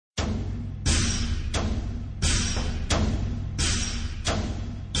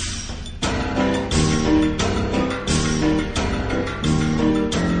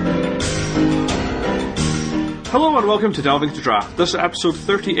Hello and welcome to Delving to Draft. This is episode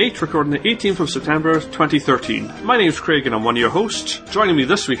 38, recording the 18th of September 2013. My name's Craig and I'm one of your hosts. Joining me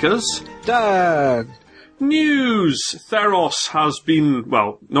this week is... Dan! News! Theros has been,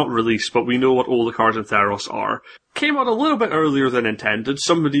 well, not released, but we know what all the cards in Theros are. Came out a little bit earlier than intended.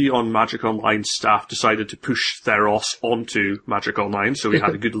 Somebody on Magic Online staff decided to push Theros onto Magic Online, so we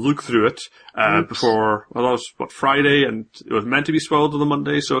had a good look through it before, well, that was, Friday, and it was meant to be spoiled on the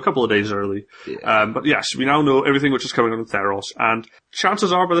Monday, so a couple of days early. Yeah. But yes, we now know everything which is coming out in Theros, and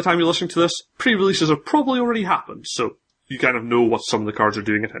chances are, by the time you're listening to this, pre-releases have probably already happened, so you kind of know what some of the cards are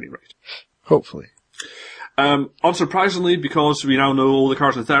doing at any rate. Hopefully. Unsurprisingly, because we now know all the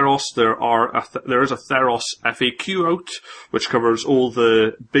cards in Theros, there is a Theros FAQ out, which covers all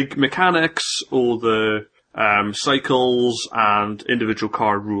the big mechanics, all the cycles, and individual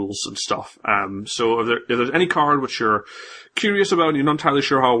card rules and stuff. So if there's any card which you're curious about and you're not entirely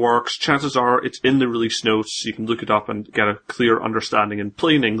sure how it works, chances are it's in the release notes. You can look it up and get a clear understanding in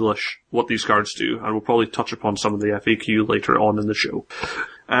plain English what these cards do, and we'll probably touch upon some of the FAQ later on in the show.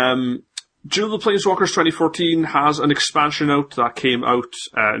 Duel of the Planeswalkers 2014 has an expansion out that came out,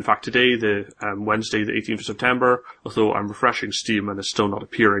 in fact today, Wednesday the 18th of September, although I'm refreshing Steam and it's still not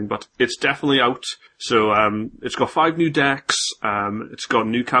appearing, but it's definitely out. So, it's got 5 new decks, it's got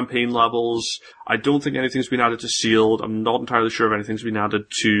new campaign levels. I don't think anything's been added to Sealed. I'm not entirely sure if anything's been added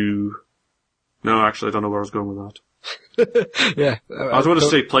to... No, actually I don't know where I was going with that. Yeah. I was going to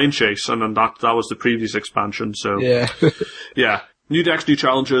say Plane Chase, and then that was the previous expansion, so... Yeah. Yeah. New decks, new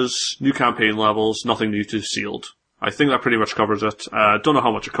challenges, new campaign levels, nothing new to Sealed. I think that pretty much covers it. Don't know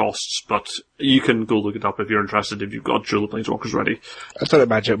how much it costs, but you can go look it up if you're interested, if you've got Duel of the Planeswalkers ready. I don't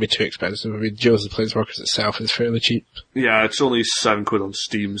imagine it'll be too expensive. I mean, Duel of the Planeswalkers itself is fairly cheap. Yeah, it's only £7 on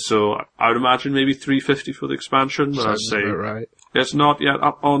Steam, so I would imagine maybe $3.50 for the expansion, but I'd say... Right. It's not yet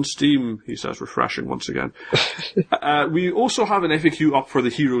up on Steam, he says, refreshing once again. We also have an FAQ up for the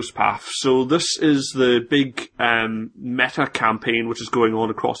Heroes Path. So this is the big meta campaign which is going on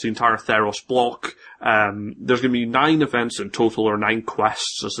across the entire Theros block. There's going to be 9 events in total, or 9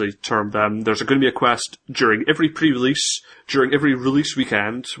 quests as they term them. There's going to be a quest during every pre-release, during every release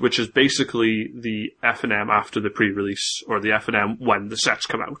weekend, which is basically the F&M after the pre-release, or the F&M when the sets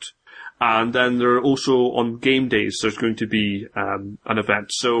come out. And then there are also, on game days, there's going to be an event.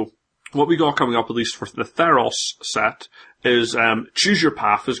 So what we got coming up, at least for the Theros set, is Choose Your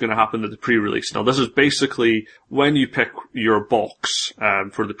Path is going to happen at the pre-release. Now, this is basically when you pick your box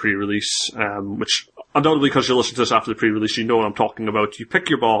for the pre-release, which undoubtedly, because you listen to this after the pre-release, you know what I'm talking about. You pick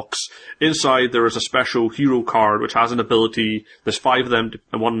your box. Inside, there is a special hero card which has an ability. There's 5 of them,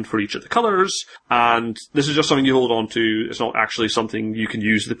 and 1 for each of the colors. And this is just something you hold on to. It's not actually something you can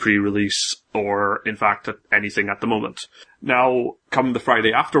use the pre-release or, in fact, anything at the moment. Now, come the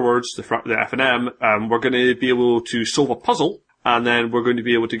Friday afterwards, the F&M, we're going to be able to solve a puzzle, and then we're going to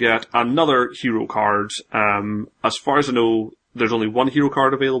be able to get another hero card. As far as I know, there's only 1 hero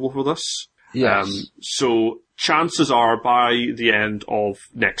card available for this. Yes. So chances are by the end of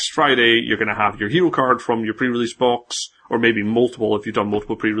next Friday, you're going to have your hero card from your pre-release box, or maybe multiple if you've done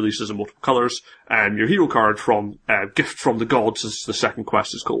multiple pre-releases in multiple colors, and your hero card from Gift from the Gods, as the second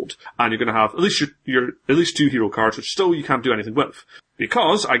quest is called. And you're going to have at least at least 2 hero cards, which still you can't do anything with.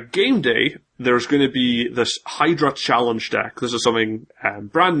 Because at game day, there's going to be this Hydra challenge deck. This is something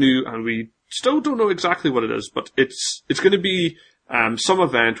brand new, and we still don't know exactly what it is, but it's going to be some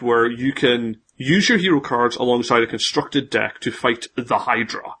event where you can use your hero cards alongside a constructed deck to fight the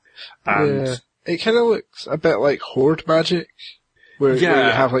Hydra. And yeah. It kind of looks a bit like Horde Magic, where you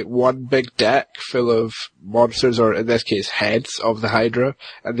have like one big deck full of monsters, or in this case heads of the Hydra,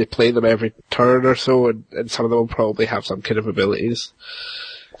 and they play them every turn or so, and some of them will probably have some kind of abilities.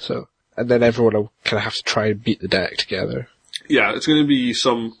 So, and then everyone will kind of have to try and beat the deck together. Yeah, it's going to be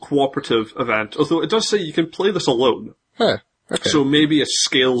some cooperative event, although it does say you can play this alone. Huh. Okay. So maybe it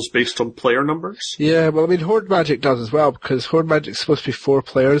scales based on player numbers? Yeah, well, I mean, Horde Magic does as well, because Horde Magic's supposed to be 4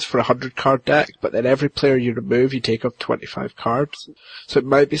 players for a 100-card deck, but then every player you remove, you take off 25 cards. So it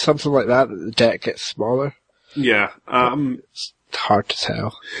might be something like that the deck gets smaller. Yeah. It's hard to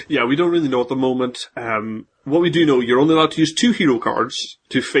tell. Yeah, we don't really know at the moment. What we do know, you're only allowed to use 2 hero cards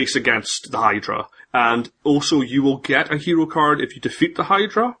to face against the Hydra. And also, you will get a hero card if you defeat the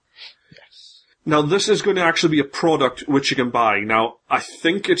Hydra. Now, this is going to actually be a product which you can buy. Now, I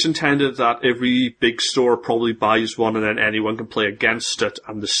think it's intended that every big store probably buys one and then anyone can play against it,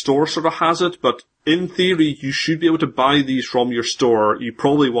 and the store sort of has it, but in theory, you should be able to buy these from your store. You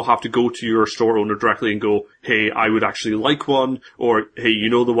probably will have to go to your store owner directly and go, hey, I would actually like one, or hey, you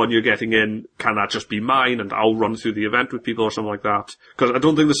know the one you're getting in, can that just be mine, and I'll run through the event with people or something like that. Because I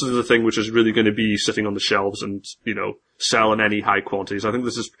don't think this is the thing which is really going to be sitting on the shelves and, sell in any high quantities. I think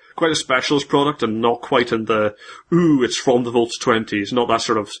this is quite a specialist product and not quite in the, it's from the Volts 20s, not that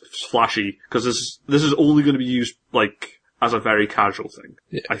sort of flashy, because this is only going to be used, as a very casual thing,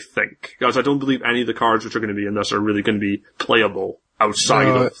 yeah. I think. Because I don't believe any of the cards which are going to be in this are really going to be playable outside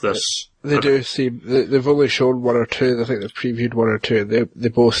of this. They do seem, they've only shown one or two, I think they've previewed one or two, and they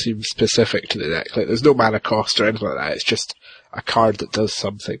both seem specific to the deck. There's no mana cost or anything like that, it's just a card that does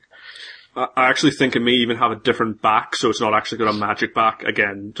something. I actually think it may even have a different back, so it's not actually got a magic back.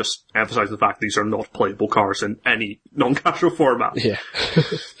 Again, just emphasize the fact these are not playable cards in any non-casual format. Yeah.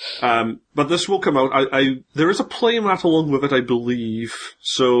 But this will come out. There is a playmat along with it, I believe.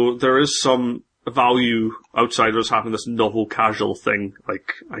 So there is some value outside of us having this novel casual thing,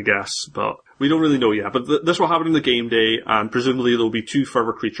 I guess. But we don't really know yet. But this will happen in the game day, and presumably there will be 2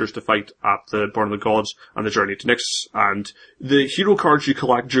 further creatures to fight at the Born of the Gods and the Journey to Nyx. And the hero cards you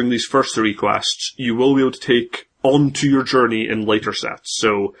collect during these first 3 quests, you will be able to take onto your journey in later sets.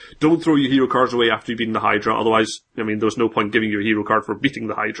 So don't throw your hero cards away after you've beaten the Hydra. Otherwise, there's no point giving you a hero card for beating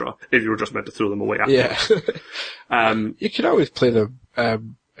the Hydra if you were just meant to throw them away after. Yeah. You can always play them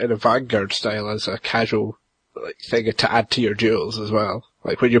in a Vanguard style as a casual thing to add to your duels as well.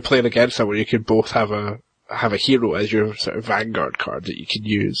 When you're playing against someone, you can both have a hero as your sort of Vanguard card that you can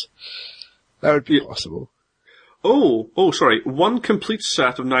use. That would be possible. Oh, sorry. 1 complete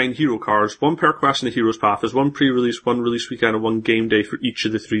set of 9 hero cards, 1 per quest in the hero's path. There's 1 pre-release, 1 release weekend, and 1 game day for each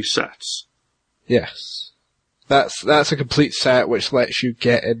of the 3 sets. Yes. That's a complete set which lets you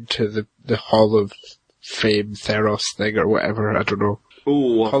get into the Hall of Fame Theros thing or whatever, I don't know.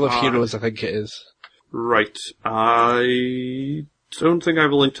 Hall of Heroes, I think it is. Right. I don't think I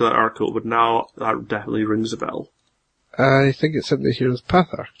have a link to that article, but now that definitely rings a bell. I think it's in the Heroes Path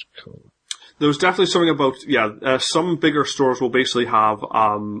article. There was definitely something about, some bigger stores will basically have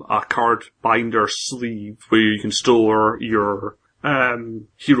a card binder sleeve where you can store your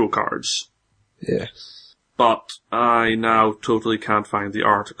hero cards. Yes. But I now totally can't find the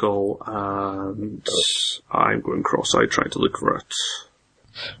article, and I'm going cross-eyed trying to look for it.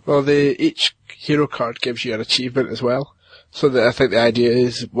 Well, each hero card gives you an achievement as well. So I think the idea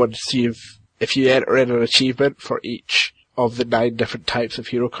is if you enter in an achievement for each of the 9 different types of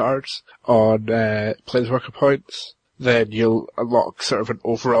hero cards on Planeswalker points, then you'll unlock sort of an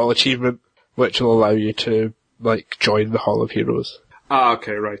overall achievement, which will allow you to join the Hall of Heroes.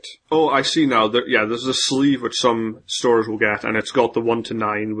 Okay, right. Oh, I see now. There's a sleeve which some stores will get, and it's got the 1 to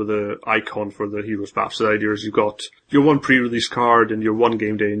 9 with the icon for the Heroes Path. So the idea is you've got your 1 pre-release card and your 1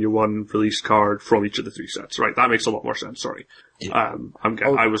 game day and your 1 release card from each of the 3 sets. Right, that makes a lot more sense, sorry. Yeah.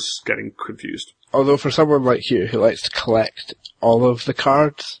 I was getting confused. Although for someone like you who likes to collect all of the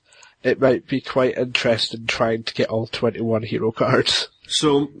cards, it might be quite interesting trying to get all 21 hero cards.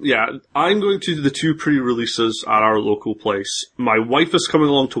 So, I'm going to the 2 pre-releases at our local place. My wife is coming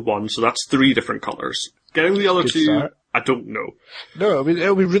along to 1, so that's 3 different colours. Getting the other 2, start. I don't know. No,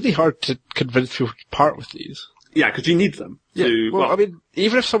 it'll be really hard to convince people to part with these. Yeah, because you need them. Yeah,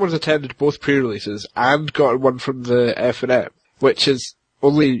 even if someone's attended both pre-releases and got one from the F&M, which is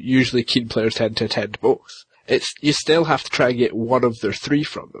only usually keen players tend to attend both, you still have to try and get one of their 3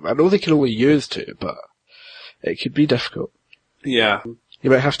 from them. I know they can only use 2, but it could be difficult. Yeah. You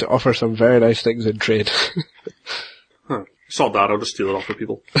might have to offer some very nice things in trade. Sod that, I'll just steal it off of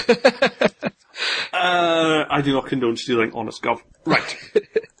people. I do not condone stealing, honest gov. Right.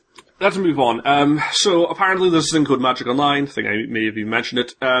 Let's move on. So apparently there's a thing called Magic Online. I think I may have even mentioned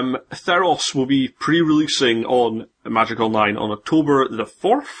it. Theros will be pre-releasing on Magic Online on October the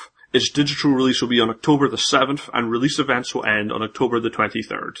 4th. Its digital release will be on October the 7th, and release events will end on October the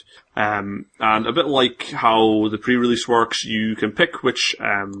 23rd. And a bit like how the pre-release works, you can pick which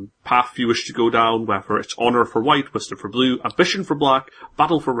path you wish to go down, whether it's Honor for white, Wisdom for blue, Ambition for black,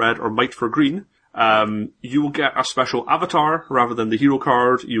 Battle for red, or Might for green. You will get a special avatar rather than the hero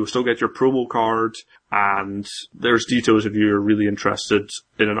card. You will still get your promo card, and there's details if you're really interested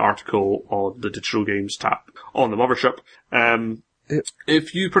in an article on the Digital Games tab on the Mothership.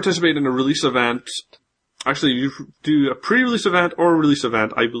 If you participate in a release event, actually you do a pre-release event or a release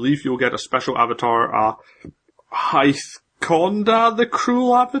event, I believe you'll get a special avatar, Hythkonda the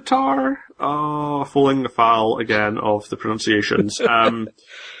Cruel Avatar? Falling foul again of the pronunciations.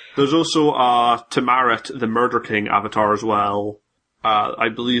 There's also Tamarit, the Murder King avatar as well. I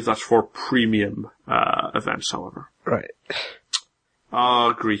believe that's for premium events, however. Right.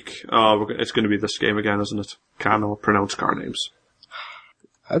 Greek. It's going to be this game again, isn't it? Cannot pronounce card names.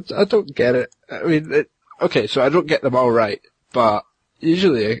 I don't get it. I mean, okay, so I don't get them all right, but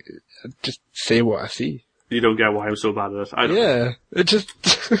usually I just say what I see. You don't get why I'm so bad at it. Yeah, it just...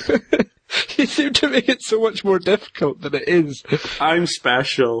 You seem to make it so much more difficult than it is. I'm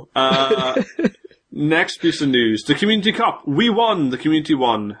special. Next piece of news. The Community Cup. We won. The community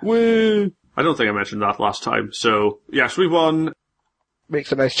won. Woo! I don't think I mentioned that last time. So, yes, we won.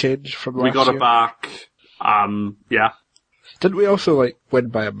 Makes a nice change from last year. We got it back. Yeah. Didn't we also, win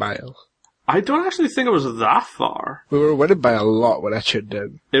by a mile? I don't actually think it was that far. We were winning by a lot when I tuned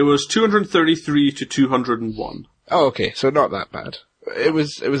in. It was 233 to 201. Oh, okay, so not that bad. It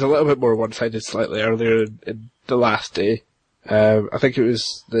was a little bit more one-sided slightly earlier in the last day. I think it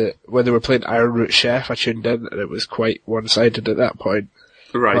was when they were playing Iron Root Chef, I tuned in and it was quite one-sided at that point.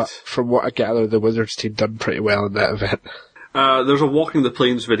 Right. But from what I gather, the Wizards team done pretty well in that event. There's a Walking the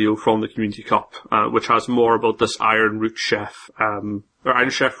Plains video from the Community Cup, which has more about this Iron Root Chef, or Iron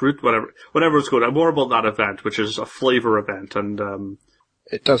Chef Root, whatever it's called, more about that event, which is a flavor event, and,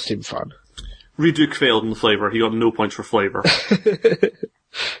 it does seem fun. Reduke failed in the flavor. He got no points for flavor.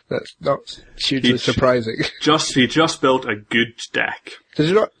 That's not hugely surprising. He just built a good deck. Did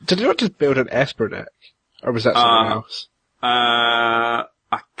you not just build an Esper deck? Or was that something else?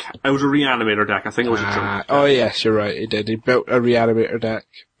 It was a Reanimator deck. I think it was a junk deck. Oh yes, you're right, he did. He built a Reanimator deck.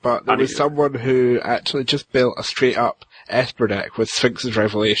 But there was someone who actually just built a straight up Esper deck with Sphinx's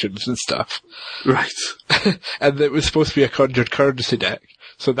Revelations and stuff. Right. And it was supposed to be a Conjured Currency deck.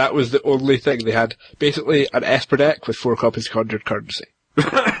 So that was the only thing. They had basically an Esper deck with 4 copies of Conjured Currency.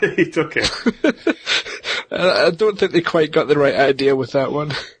 Right, okay. I don't think they quite got the right idea with that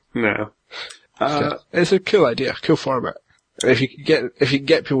one. No. It's a cool idea, cool format. And if you can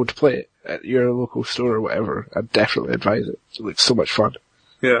get people to play it at your local store or whatever, I'd definitely advise it. It looks so much fun.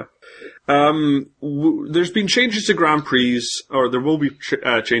 Yeah. There's been changes to Grand Prix, or there will be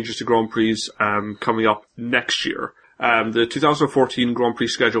changes to Grand Prix coming up next year. The 2014 Grand Prix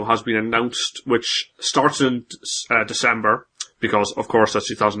schedule has been announced, which starts in December, because, of course, that's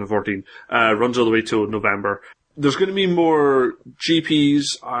 2014, runs all the way till November. There's going to be more GPs.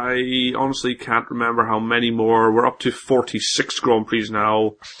 I honestly can't remember how many more. We're up to 46 Grand Prix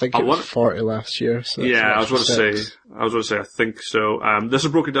now. I think it was 40 last year. So yeah, I was going to say, I think so. This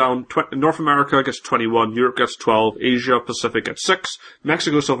is broken down. North America gets 21, Europe gets 12, Asia Pacific gets 6,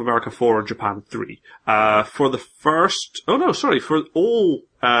 Mexico, South America 4, and Japan 3. For all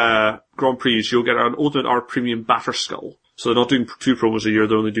Grand Prix, you'll get an Ultimate Art Premium Batter Skull. So they're not doing 2 promos a year,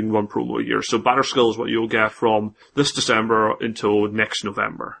 they're only doing 1 promo a year. So Batter Skull is what you'll get from this December until next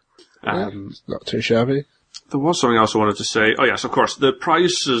November. Not too shabby. There was something else I wanted to say. Oh yes, of course, the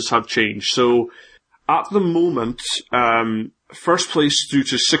prices have changed. So at the moment, first place through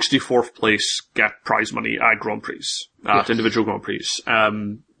to 64th place get prize money at Grand Prix, at individual Grand Prix.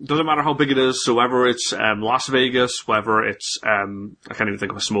 Doesn't matter how big it is, so whether it's Las Vegas, whether it's I can't even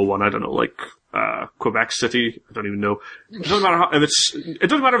think of a small one, I don't know, like Quebec City, I don't even know. It doesn't matter it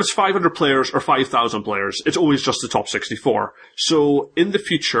doesn't matter if it's 500 players or 5,000 players, it's always just the top 64. So in the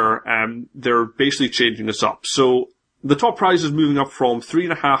future, they're basically changing this up. So the top prize is moving up from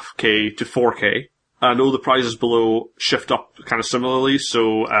 3.5k to 4k. And all the prizes below shift up kind of similarly.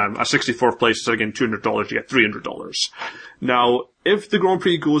 So, at 64th place, instead of getting $200, you get $300. Now, if the Grand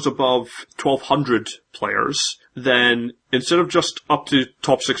Prix goes above 1,200 players, then instead of just up to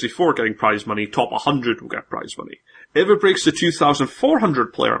top 64 getting prize money, top 100 will get prize money. If it breaks the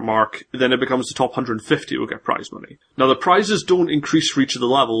 2,400 player mark, then it becomes the top 150 will get prize money. Now, the prizes don't increase for each of the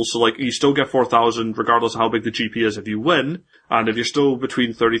levels, so you still get 4,000 regardless of how big the GP is if you win, and if you're still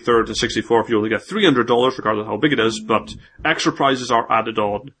between 33rd and 64th, you only get $300 regardless of how big it is, but extra prizes are added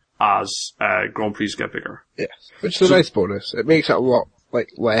on as Grand Prix get bigger. Yes, which is a nice bonus. It makes it a lot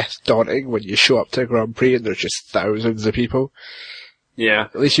less daunting when you show up to a Grand Prix and there's just thousands of people. Yeah.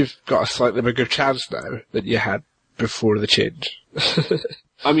 At least you've got a slightly bigger chance now than you had before the change.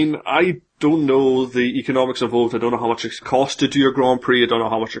 I mean, I don't know the economics involved. I don't know how much it costs to do a Grand Prix. I don't know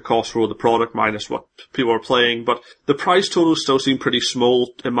how much it costs for the product minus what people are playing. But the prize totals still seem pretty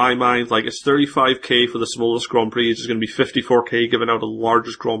small in my mind. It's 35k for the smallest Grand Prix. It's going to be 54k given out the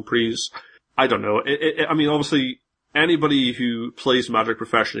largest Grand Prix. I don't know. I mean, obviously, anybody who plays Magic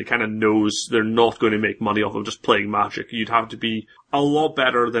professionally kind of knows they're not going to make money off of just playing Magic. You'd have to be a lot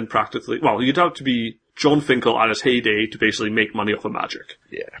better than you'd have to be John Finkel at his heyday to basically make money off of Magic.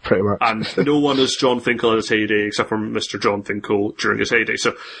 Yeah, pretty much. And no one is John Finkel at his heyday except for Mr. John Finkel during his heyday.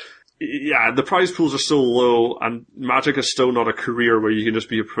 So, yeah, the prize pools are still low, and Magic is still not a career where you can just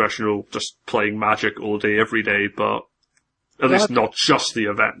be a professional just playing Magic all day, every day, but at least not just the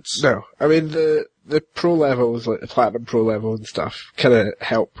events. No, I mean, the pro levels, like the Platinum Pro level and stuff, kind of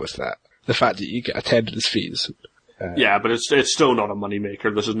help with that. The fact that you get attendance fees. Yeah, but it's still not a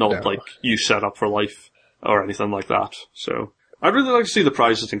moneymaker. This is not like you set up for life or anything like that. So I'd really like to see the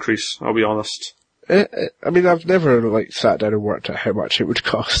prizes increase, I'll be honest. I mean, I've never sat down and worked out how much it would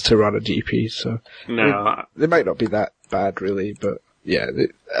cost to run a GP, so no, they might not be that bad really, but yeah,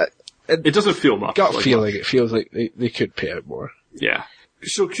 it doesn't feel much. Gut feeling, it feels like they could pay out more. Yeah.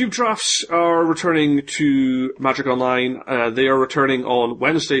 So cube drafts are returning to Magic Online. They are returning on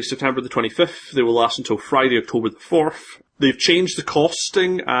Wednesday, September the 25th. They will last until Friday, October the 4th. They've changed the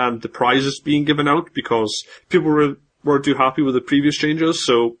costing and the prizes being given out because people weren't too happy with the previous changes.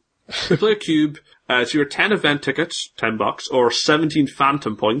 So you play a cube. It's either 10 event tickets, $10, or 17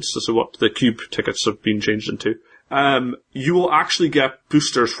 phantom points. This is what the cube tickets have been changed into. You will actually get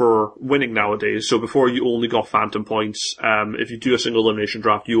boosters for winning nowadays. So before you only got phantom points, if you do a single elimination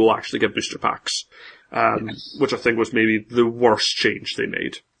draft, you will actually get booster packs. Which I think was maybe the worst change they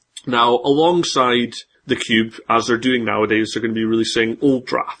made. Now, alongside the cube, as they're doing nowadays, they're going to be releasing old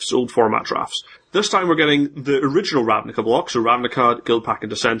format drafts. This time we're getting the original Ravnica block, so Ravnica, Guild Pack, and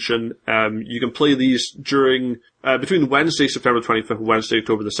Dissension. You can play these between Wednesday, September 25th and Wednesday,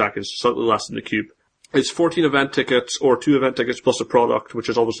 October the 2nd, so slightly less than the cube. It's 14 event tickets, or 2 event tickets plus a product, which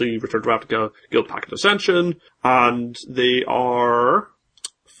is obviously Return to Ravnica, Guild Pack, and Ascension, and they are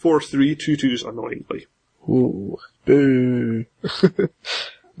 4/3 2/2s annoyingly. Ooh, boo.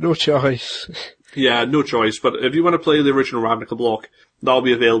 No choice. Yeah, no choice, but if you want to play the original Ravnica block, that'll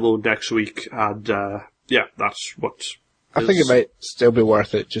be available next week, and yeah, that's what I think it might still be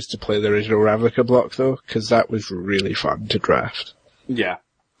worth it just to play the original Ravnica block, though, because that was really fun to draft. Yeah.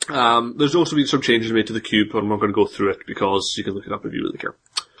 There's also been some changes made to the cube, but I'm not going to go through it because you can look it up if you really care.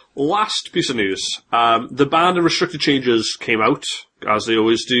 Last piece of news. The banned and restricted changes came out, as they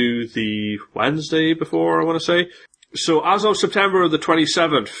always do, the Wednesday before, I want to say. So as of September the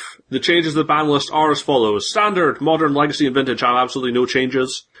 27th, the changes to the ban list are as follows. Standard, Modern, Legacy, and Vintage have absolutely no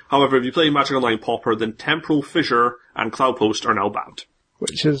changes. However, if you play Magic Online Pauper, then Temporal Fissure and Cloudpost are now banned.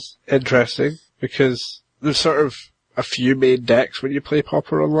 Which is interesting, because there's sort of a few main decks when you play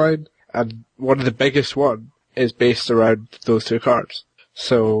Pauper Online, and one of the biggest one is based around those 2 cards.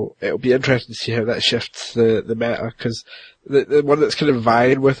 So it'll be interesting to see how that shifts the meta, because the one that's kind of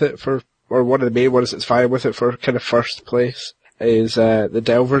vying with it or one of the main ones that's vying with it for kind of first place is the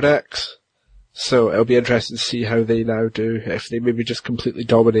Delver decks. So it'll be interesting to see how they now do, if they maybe just completely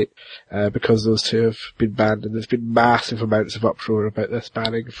dominate, because those 2 have been banned, and there's been massive amounts of uproar about this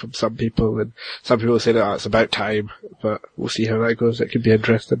banning from some people, and some people say that it's about time, but we'll see how that goes. It could be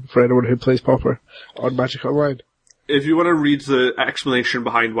interesting for anyone who plays Pauper on Magic Online. If you want to read the explanation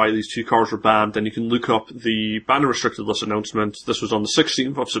behind why these 2 cards were banned, then you can look up the Ban and Restricted List announcement. This was on the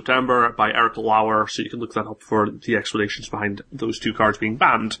 16th of September by Eric Lauer, so you can look that up for the explanations behind those 2 cards being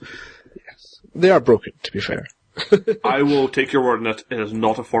banned. Yes. They are broken, to be fair. I will take your word on it. It is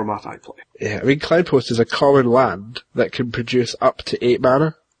not a format I play. Yeah, I mean, Cloudpost is a common land that can produce up to 8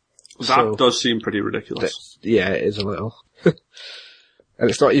 mana. That does seem pretty ridiculous. Yeah, it is a little. And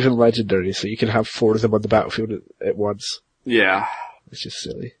it's not even legendary, so you can have 4 of them on the battlefield at once. Yeah. It's just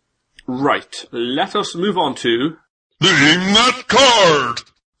silly. Right. Let us move on to... Name that card!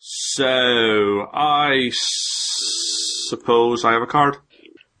 So, I suppose I have a card.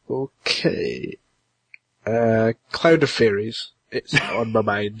 Okay. Cloud of Fairies. It's on my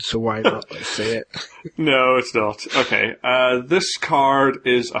mind, so why not? Let's say it. No, it's not. Okay. This card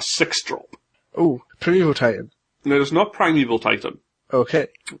is a 6-drop. Oh, Primeval Titan. No, it's not Primeval Titan. Okay.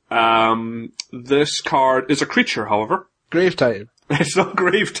 This card is a creature, however. Grave Titan. It's not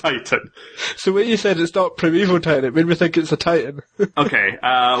Grave Titan. So when you said it's not Primeval Titan, it made me think it's a Titan. Okay,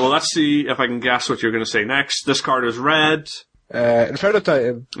 well let's see if I can guess what you're going to say next. This card is red. Inferno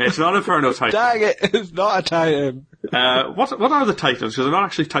Titan. It's not Inferno Titan. Dang it, it's not a Titan. What are the Titans? Because they're not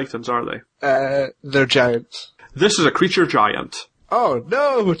actually Titans, are they? They're giants. This is a creature giant. Oh,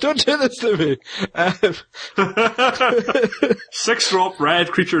 no, don't do this to me. 6-drop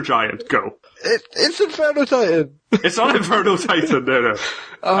red creature giant. Go. It's Inferno Titan. It's not Inferno Titan, no.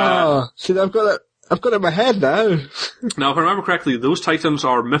 See, I've got it in my head now. Now, if I remember correctly, those Titans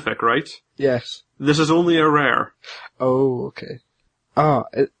are mythic, right? Yes. This is only a rare. Oh, okay. I'm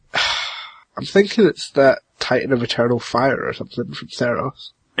thinking it's that Titan of Eternal Fire or something from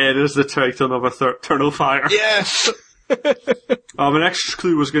Theros. It is the titan of Eternal Fire. Yes! My next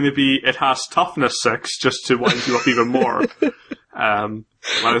clue was going to be it has toughness 6, just to wind you up even more. I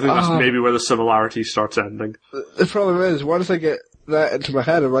think that's maybe where the similarity starts ending. The problem is, once I get that into my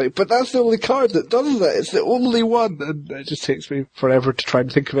head, I'm like, but that's the only card that does that. It's the only one. And it just takes me forever to try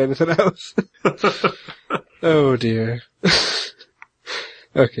and think of anything else. Oh dear.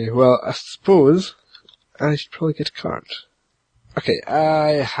 Okay, well, I suppose I should probably get a card. Okay,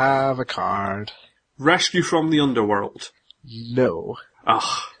 I have a card. Rescue from the Underworld. No.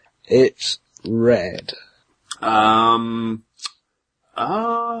 Ugh. It's red. Ember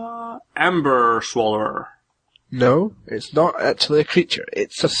Swallower. No, it's not actually a creature.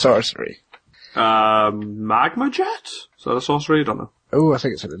 It's a sorcery. Magma Jet? Is that a sorcery? I don't know. Oh, I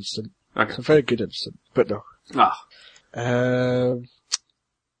think it's an instant. Okay. It's a very good instant, but no.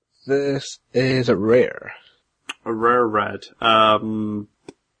 This is a rare. A rare red.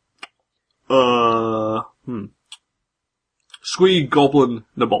 Squee Goblin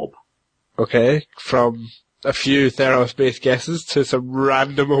Nabob. Okay, from a few Theros-based guesses to some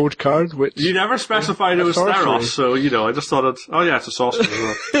random old card, which... You never specified it was Theros, so, I just thought it's a sorcery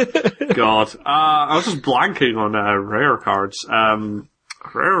as well. God. I was just blanking on, rare cards.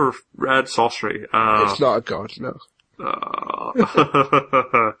 Rare red sorcery. It's not a god, no.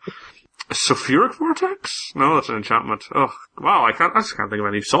 Sulfuric Vortex? No, that's an enchantment. Oh, wow, I just can't think of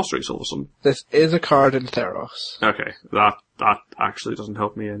any sorceries all of a sudden. This is a card in Theros. Okay, that actually doesn't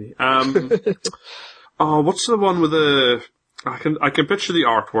help me any. What's the one with I can picture the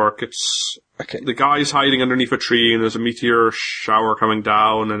artwork. It's, the guy's hiding underneath a tree and there's a meteor shower coming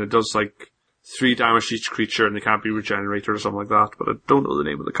down and it does 3 damage to each creature and they can't be regenerated or something like that, but I don't know the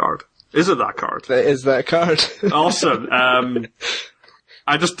name of the card. Is it that card? It is that card. Awesome.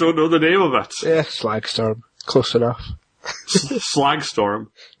 I just don't know the name of it. Yeah, Slagstorm. Close enough. Slagstorm?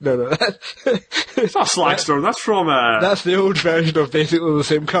 No. It's not Slagstorm, that's from... That's the old version of basically the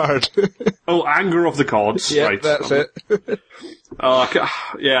same card. Oh, Anger of the Gods. Yeah, right. That's it.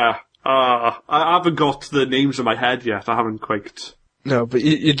 Yeah. I haven't got the names in my head yet. I haven't quite... No, but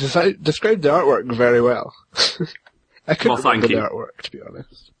you described the artwork very well. I couldn't remember the artwork, to be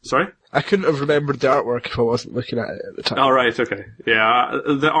honest. Sorry? I couldn't have remembered the artwork if I wasn't looking at it at the time. Oh, right, okay. Yeah,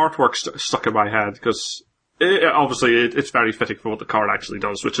 the artwork stuck in my head, because obviously it's very fitting for what the card actually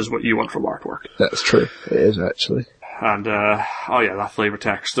does, which is what you want from artwork. That's true. It is, actually. And, that flavor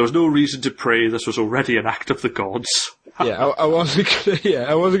text. There was no reason to pray this was already an act of the gods. Yeah, I wasn't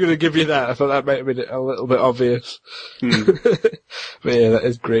gonna give you that. I thought that might have been a little bit obvious. But yeah, that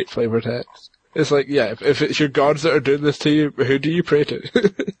is great flavor text. It's like, yeah, if it's your gods that are doing this to you, who do you pray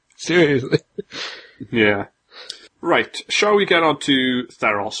to? Seriously. Yeah. Right, shall we get on to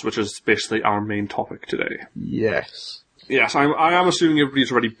Theros, which is basically our main topic today? Yes. Yes, I am assuming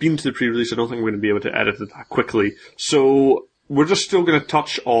everybody's already been to the pre-release. I don't think we're going to be able to edit it that quickly. So, we're just still going to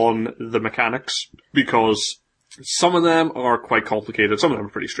touch on the mechanics, because some of them are quite complicated, some of them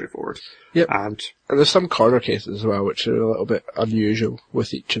are pretty straightforward. Yep. And there's some corner cases as well, which are a little bit unusual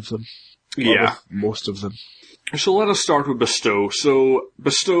with each of them. Yeah. Most of them. So let us start with Bestow. So,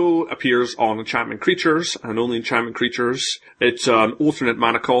 Bestow appears on enchantment creatures, and only enchantment creatures. It's an alternate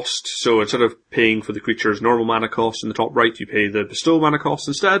mana cost, so instead of paying for the creature's normal mana cost in the top right, you pay the Bestow mana cost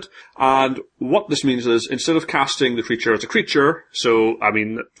instead. And what this means is, instead of casting the creature as a creature, so,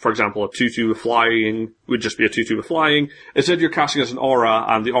 for example, a 2/2 with flying would just be a 2/2 with flying, instead you're casting as an aura,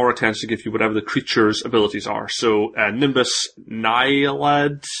 and the aura tends to give you whatever the creature's abilities are. So, Nimbus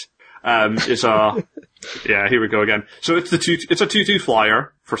Nihilad is a... Yeah, here we go again. So it's a 2/2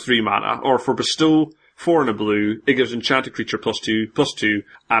 flyer for 3 mana, or for Bestow 4 and a blue, it gives enchanted creature +2/+2,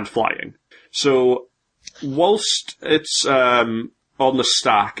 and flying. So, whilst it's on the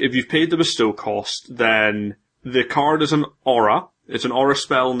stack, if you've paid the Bestow cost, then the card is an aura. It's an aura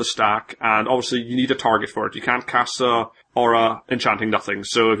spell on the stack, and obviously you need a target for it. You can't cast a aura enchanting nothing.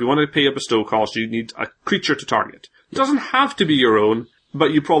 So if you want to pay a Bestow cost, you need a creature to target. It doesn't have to be your own,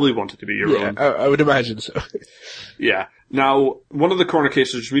 but you probably want it to be your own. Yeah, I would imagine so. Yeah. Now, one of the corner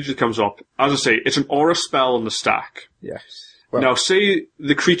cases which immediately comes up, as I say, it's an aura spell on the stack. Yes. Well, now, say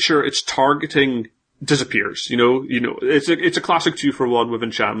the creature it's targeting disappears. It's a classic 2-for-1 with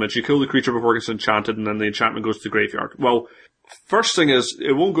enchantments. You kill the creature before it gets enchanted, and then the enchantment goes to the graveyard. Well, first thing is,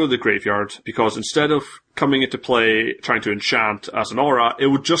 it won't go to the graveyard, because instead of coming into play trying to enchant as an aura, it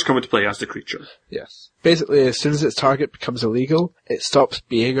would just come into play as the creature. Yes. Basically, as soon as its target becomes illegal, it stops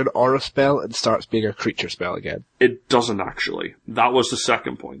being an aura spell and starts being a creature spell again. It doesn't actually. That was the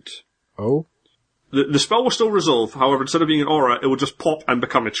second point. Oh? The spell will still resolve, however, instead of being an aura, it will just pop and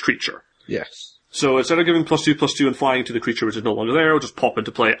become its creature. Yes. So instead of giving +2/+2 and flying to the creature which is no longer there, it'll just pop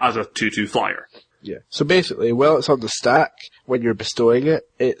into play as a 2/2 flyer. Yeah. So basically, while it's on the stack, when you're bestowing it,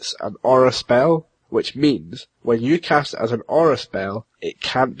 it's an aura spell, which means when you cast it as an aura spell, it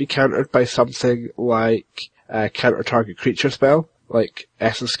can't be countered by something like a counter target creature spell, like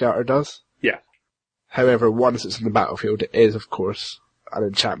Essence Scatter does. Yeah. However, once it's in the battlefield, it is, of course, an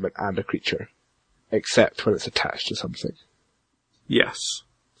enchantment and a creature, except when it's attached to something. Yes.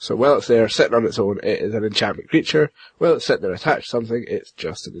 So while it's there, sitting on its own, it is an enchantment creature. While it's sitting there attached to something, it's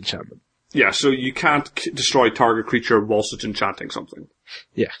just an enchantment. Yeah, so you can't destroy target creature whilst it's enchanting something.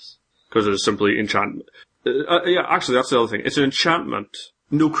 Yes. Because it is simply enchantment. Yeah, actually, that's the other thing. It's an enchantment.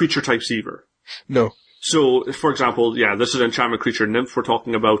 No creature types either. No. So, for example, yeah, this is an enchantment creature nymph we're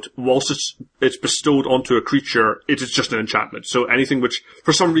talking about. Whilst it's bestowed onto a creature, it is just an enchantment. So anything which,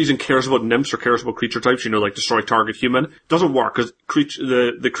 for some reason, cares about nymphs or cares about creature types, like destroy target human, doesn't work, because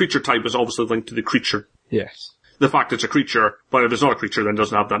the creature type is obviously linked to the creature. Yes. The fact it's a creature, but if it's not a creature, then it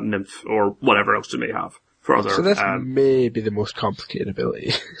doesn't have that nymph, or whatever else it may have. For other, so this may be the most complicated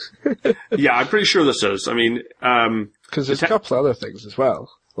ability. Yeah, I'm pretty sure this is. I mean, because there's a couple of other things as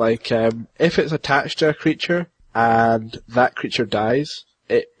well. Like, if it's attached to a creature, and that creature dies,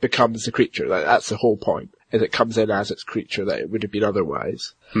 it becomes the creature. That's the whole point, is it comes in as its creature that it would have been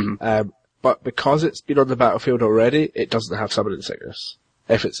otherwise. Mm-hmm. But because it's been on the battlefield already, it doesn't have summoning sickness.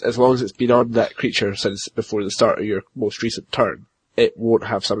 As long as it's been on that creature since before the start of your most recent turn, it won't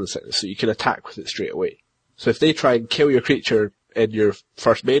have summoning sickness, so you can attack with it straight away. So if they try and kill your creature in your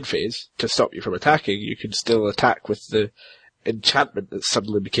first main phase to stop you from attacking, you can still attack with the enchantment that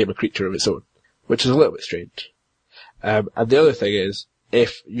suddenly became a creature of its own, which is a little bit strange. And the other thing is,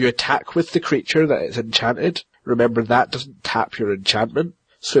 if you attack with the creature that is enchanted, remember that doesn't tap your enchantment,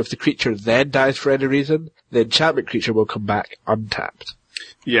 so if the creature then dies for any reason, the enchantment creature will come back untapped.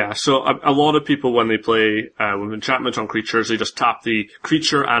 Yeah, so a lot of people, when they play with enchantments on creatures, they just tap the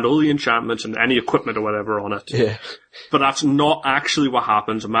creature and all the enchantments and any equipment or whatever on it. Yeah. But that's not actually what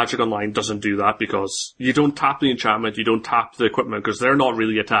happens. Magic Online doesn't do that, because you don't tap the enchantment, you don't tap the equipment, because they're not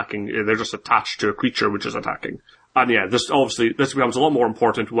really attacking, they're just attached to a creature which is attacking. And yeah, this becomes a lot more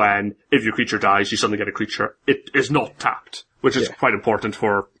important when, if your creature dies, you suddenly get a creature. It is not tapped, which is quite important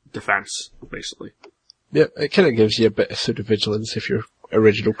for defense, basically. Yeah, it kind of gives you a bit of pseudo-vigilance if your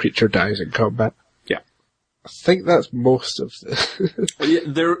original creature dies in combat. Yeah. I think that's most of the...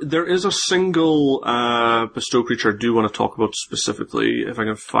 Yeah, there is a single bestow creature I do want to talk about specifically, if I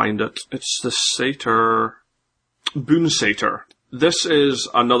can find it. It's the Satyr... Boon Satyr. This is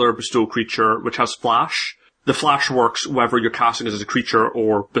another bestow creature which has flash. The flash works whether you're casting it as a creature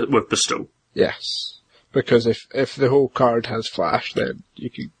or with bestow. Yes. Because if the whole card has flash, then you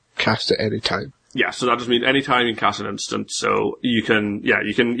can cast it any time. Yeah, so that just means any time you can cast an instant. So you can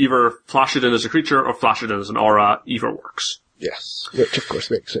either flash it in as a creature or flash it in as an aura. Either works. Yes, which of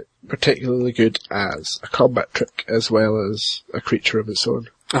course makes it particularly good as a combat trick as well as a creature of its own.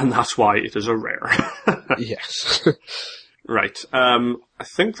 And that's why it is a rare. Yes. Right. I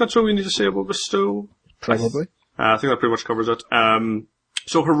think that's what we need to say about bestow. Probably. I think that pretty much covers it.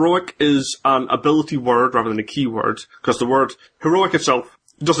 So heroic is an ability word rather than a keyword, because the word heroic itself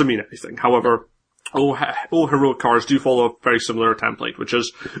doesn't mean anything. However, all heroic cards do follow a very similar template, which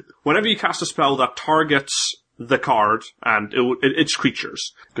is whenever you cast a spell that targets the card and its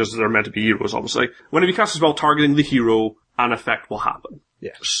creatures, because they're meant to be heroes, obviously. Whenever you cast a spell targeting the hero, an effect will happen.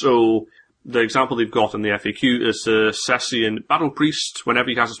 Yes. So the example they've got in the FAQ is the Cessian Battle Priest. Whenever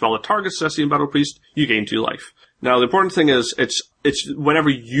you cast a spell that targets Cessian Battle Priest, you gain 2 life. Now, the important thing is, it's whenever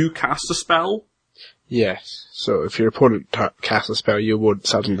you cast a spell. Yes. So if your opponent casts a spell, you won't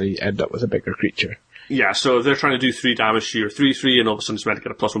suddenly end up with a bigger creature. Yeah, so if they're trying to do 3 damage to your 3/3, and all of a sudden it's meant to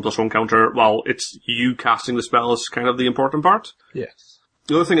get a +1/+1 counter, well, it's you casting the spell is kind of the important part. Yes.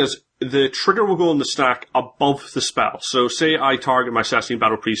 The other thing is, the trigger will go in the stack above the spell. So say I target my Cessian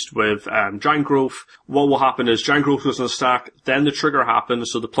Battle Priest with Giant Growth. What will happen is Giant Growth goes in the stack, then the trigger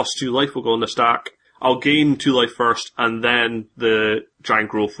happens, so the +2 life will go in the stack. I'll gain 2 life first, and then the Giant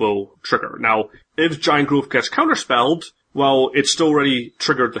Growth will trigger. Now, if Giant Growth gets counterspelled, well, it's still already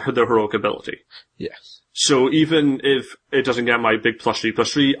triggered the heroic ability. Yes. So even if it doesn't get my big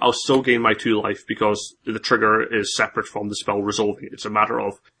 +3/+3, I'll still gain my 2 life because the trigger is separate from the spell resolving it. It's a matter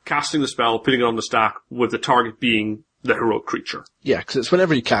of casting the spell, putting it on the stack, with the target being the heroic creature. Yeah, because it's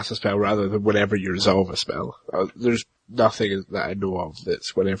whenever you cast a spell rather than whenever you resolve a spell. There's nothing that I know of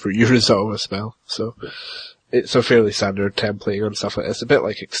that's whenever you resolve a spell. So it's a fairly standard template and stuff like that. It's a bit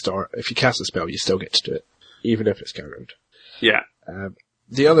like Extort. If you cast a spell, you still get to do it, even if it's countered. Yeah.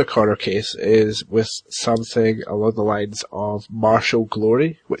 The other corner case is with something along the lines of Martial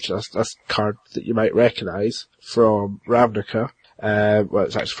Glory, which is a card that you might recognise from Ravnica. Well,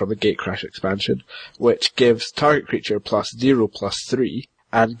 it's actually from the Gatecrash expansion, which gives target creature +0/+3,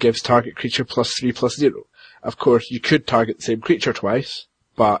 and gives target creature +3/+0. Of course, you could target the same creature twice,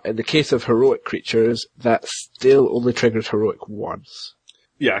 but in the case of heroic creatures, that still only triggers heroic once.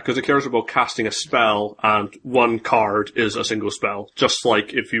 Yeah, because it cares about casting a spell, and one card is a single spell. Just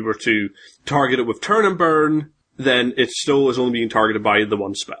like if you were to target it with Turn and Burn, then it still is only being targeted by the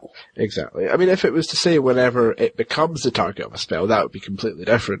one spell. Exactly. I mean, if it was to say whenever it becomes the target of a spell, that would be completely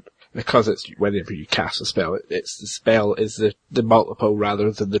different. Because it's whenever you cast a spell, it's the spell is the multiple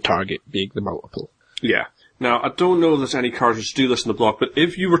rather than the target being the multiple. Yeah. Now, I don't know if there's any cards which do this in the block, but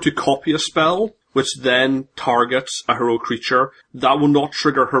if you were to copy a spell, which then targets a heroic creature, that will not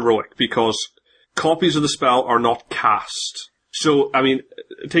trigger heroic, because copies of the spell are not cast. So, I mean,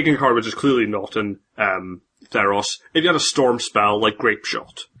 taking a card which is clearly not in Theros, if you had a storm spell like Grape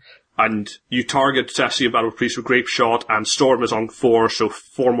Shot, and you target Cessia Battle Priest with Grape Shot, and Storm is on 4, so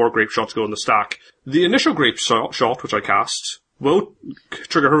 4 more Grape Shots go in the stack, the initial Grape Shot, which I cast, will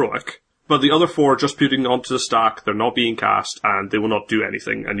trigger heroic. But the other 4 just putting onto the stack, they're not being cast, and they will not do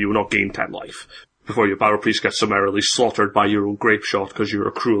anything, and you will not gain 10 life. Before your Battle Priest gets summarily slaughtered by your own Grape Shot because you're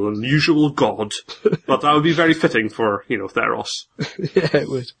a cruel and unusual god. But that would be very fitting for, Theros. Yeah, it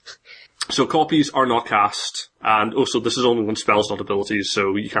would. So copies are not cast, and also this is only when spells, not abilities,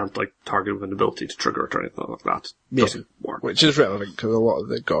 so you can't, target with an ability to trigger it or anything like that. Doesn't work. Which is relevant, because a lot of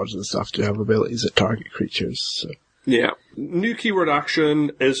the gods and stuff do have abilities that target creatures, so... Yeah. New keyword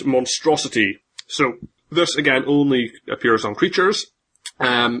action is Monstrosity. So, this again only appears on creatures.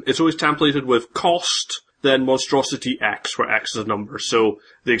 It's always templated with cost, then Monstrosity X, where X is a number. So,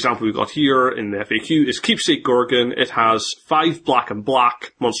 the example we've got here in the FAQ is Keepsake Gorgon. It has 5 black and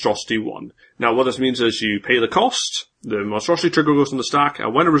black, Monstrosity 1. Now, what this means is you pay the cost, the Monstrosity trigger goes in the stack,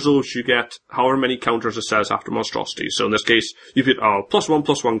 and when it resolves, you get however many counters it says after Monstrosity. So in this case, you put a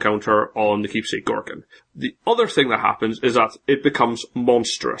 +1/+1 counter on the Keepsake Gorgon. The other thing that happens is that it becomes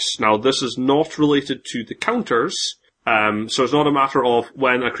monstrous. Now, this is not related to the counters, so it's not a matter of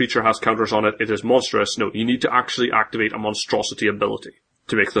when a creature has counters on it, it is monstrous. No, you need to actually activate a Monstrosity ability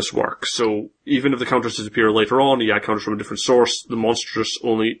to make this work. So even if the counters disappear later on, you add counters from a different source, the monstrous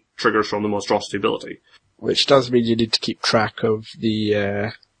only triggers from the Monstrosity ability. Which does mean you need to keep track of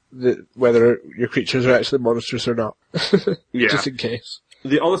the whether your creatures are actually monstrous or not. Yeah. Just in case.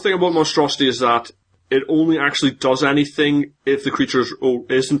 The other thing about Monstrosity is that it only actually does anything if the creature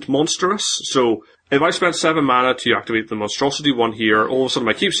isn't monstrous. So if I spend 7 mana to activate the Monstrosity 1 here, all of a sudden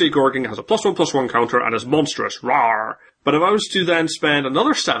my Keepsake Gorgon has a +1/+1 counter and is monstrous. Rawr! But if I was to then spend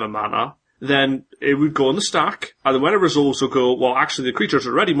another 7 mana, then it would go in the stack, and then when it resolves, it'll go, well, actually the creature's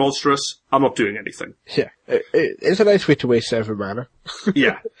already monstrous, I'm not doing anything. Yeah, it's a nice way to waste 7 mana.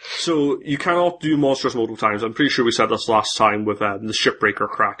 Yeah, so you cannot do monstrous multiple times. I'm pretty sure we said this last time with the Shipbreaker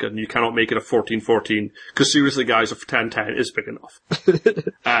Kraken. You cannot make it a 14/14, because seriously guys, a 10/10 is big enough.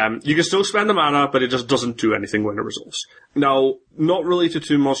 You can still spend the mana, but it just doesn't do anything when it resolves. Now, not related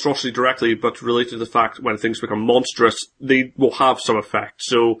to Monstrosity directly, but related to the fact when things become monstrous, they will have some effect.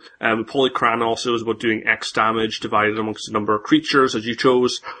 So, Polychronos is about doing X damage divided amongst the number of creatures as you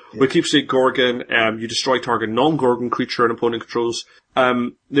chose. Yeah. With Keepsake Gorgon, you destroy target non-Gorgon creature an opponent controls.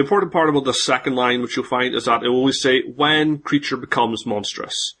 The important part about the second line, which you'll find, is that it will always say, when creature becomes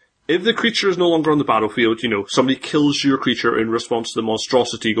monstrous. If the creature is no longer on the battlefield, somebody kills your creature in response to the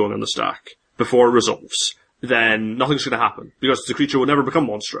monstrosity going in the stack before it resolves, then nothing's going to happen, because the creature will never become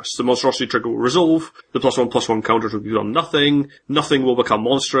monstrous. The monstrosity trigger will resolve, the +1/+1 counters will be on nothing will become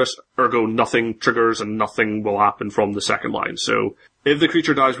monstrous, ergo nothing triggers and nothing will happen from the second line. So, if the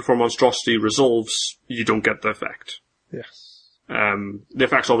creature dies before monstrosity resolves, you don't get the effect. Yes. The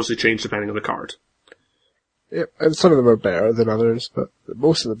effects obviously change depending on the card. Yep, and some of them are better than others, but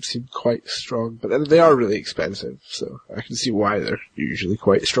most of them seem quite strong. But they are really expensive, so I can see why they're usually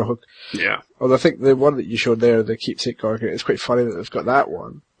quite strong. Yeah. Although I think the one that you showed there, the Keepsake Gorgon, it's quite funny that they've got that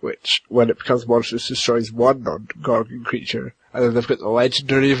one, which, when it becomes monstrous, destroys one non-Gorgon creature. And then they've got the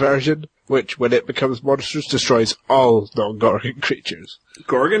legendary version, which, when it becomes monstrous, destroys all non-Gorgon creatures.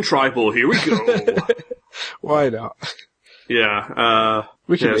 Gorgon Tribal, here we go! Why not? Yeah,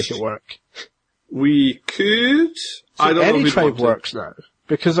 we can make it work. We could. So I don't know any if tribe works now,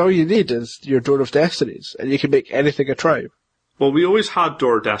 because all you need is your Door of Destinies, and you can make anything a tribe. Well, we always had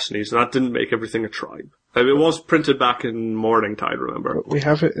Door of Destinies, and that didn't make everything a tribe. I mean, it was printed back in Morningtide, remember? But we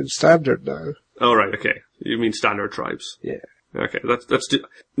have it in standard now. Oh, right, okay. You mean standard tribes? Yeah. Okay, let's do...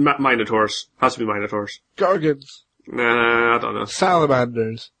 Minotaurs. Has to be Minotaurs. Gorgons. I don't know.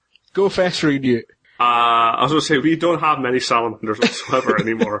 Salamanders. Go festering newt. I was going to say, we don't have many salamanders whatsoever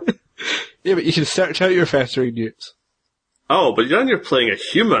anymore. Yeah, but you can search out your festering newts. Oh, but then you're playing a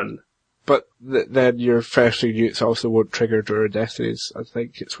human. But then your festering newts also won't trigger Druid Destinies. I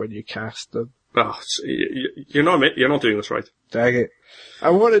think it's when you cast them. Oh, you're not doing this right. Dang it. I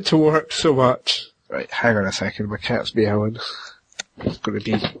want it to work so much. Right, hang on a second, my cat's meowing. It's going to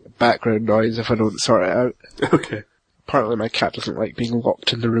be background noise if I don't sort it out. Okay. Apparently my cat doesn't like being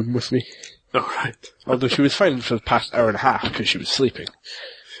locked in the room with me. Alright. Although she was fine for the past hour and a half because she was sleeping.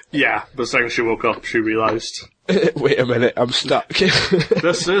 Yeah, but the second she woke up, she realised... Wait a minute, I'm stuck.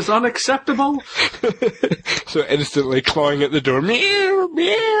 This is unacceptable! So instantly clawing at the door. Meow,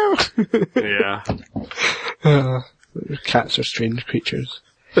 meow! Yeah. Cats are strange creatures.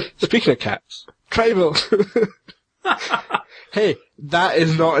 Speaking of cats, tribal! Hey, that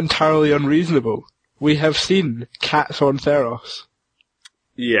is not entirely unreasonable. We have seen cats on Theros.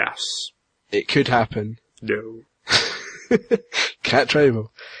 Yes. It could happen. No. Cat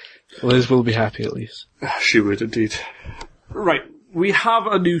tribal. Liz will be happy at least. She would indeed. Right. We have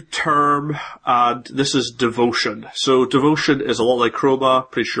a new term, and this is devotion. So devotion is a lot like chroma.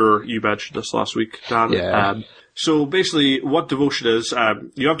 Pretty sure you mentioned this last week, Dan. Yeah. So basically, what devotion is,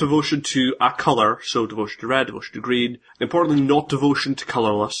 you have devotion to a colour, so devotion to red, devotion to green. Importantly, not devotion to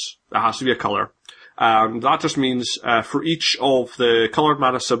colourless. It has to be a colour. That just means, for each of the coloured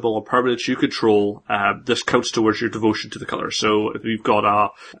mana symbol or permanents you control, this counts towards your devotion to the colour. So if you've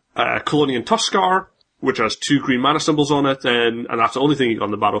got a Colonian Tuskar, which has 2 green mana symbols on it, and that's the only thing you got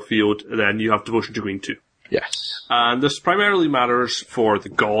on the battlefield, then you have devotion to green too. Yes. And this primarily matters for the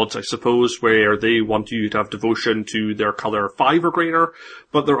gods, I suppose, where they want you to have devotion to their colour 5 or greater,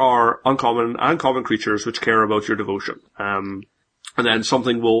 but there are uncommon and common creatures which care about your devotion. And then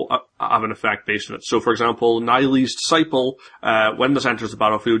something will have an effect based on it. So, for example, Nihile's Disciple, when this enters the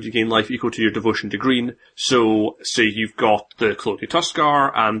battlefield, you gain life equal to your devotion to green. So, say you've got the Colonial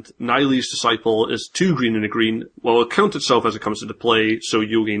Tuskar, and Nihile's Disciple is 2 green and a green. Well, it'll count itself as it comes into play, so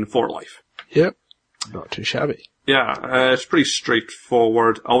you'll gain 4 life. Yep. Not too shabby. Yeah, it's pretty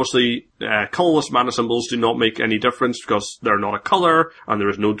straightforward. Obviously, colourless mana symbols do not make any difference because they're not a colour, and there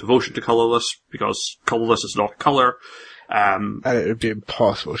is no devotion to colourless because colourless is not a colour. And it would be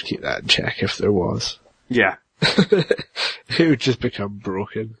impossible to keep that in check if there was. Yeah. It would just become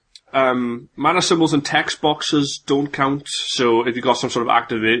broken. Mana symbols and text boxes don't count, so if you've got some sort of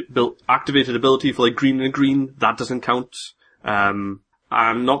activated ability for like green and green, that doesn't count.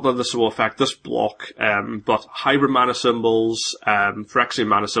 Not that this will affect this block, but hybrid mana symbols, Phyrexian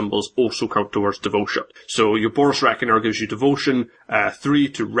mana symbols also count towards devotion. So your Boros Reckoner gives you devotion, 3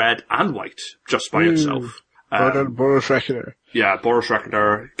 to red and white, just by itself. Boros Reckoner. Yeah, Boros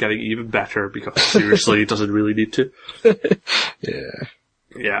Reckoner getting even better because seriously, it doesn't really need to. Yeah.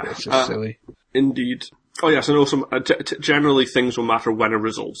 Yeah. It's just silly. Indeed. Oh yes, and also, generally things will matter when it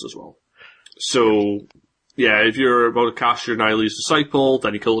resolves as well. So, yeah, if you're about to cast your Nihile's Disciple,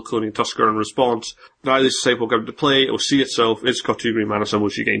 then you kill the Colonial Tuskar in response. Nihile's Disciple will come into play, it will see itself, it's got 2 green mana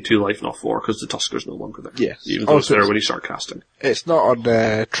symbols, you gain 2 life, not 4, because the Tuskar's no longer there. Yes. Even though it's there when you start casting. It's not on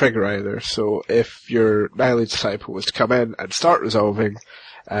the trigger either, so if your Nihile's Disciple was to come in and start resolving,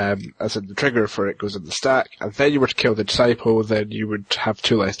 as in the trigger for it goes in the stack, and then you were to kill the Disciple, then you would have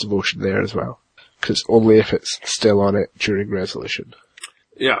 2 less devotion there as well. Because only if it's still on it during resolution.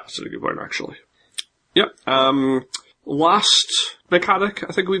 Yeah, that's a good point, actually. Yep. Last mechanic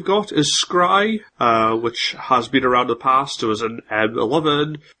I think we've got is Scry, which has been around in the past. It was in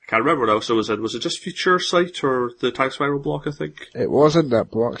M11. I can't remember what else it was in. Was it just Future Sight or the Time Spiral block, I think? It was in that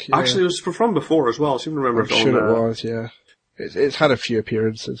block, yeah. Actually, it was from before as well. I seem to remember I'm sure it was, yeah. It's had a few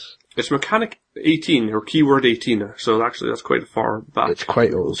appearances. It's mechanic 18, or keyword 18, so actually that's quite far back. It's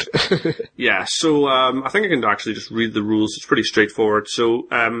quite old. Yeah, so I think I can actually just read the rules. It's pretty straightforward. So,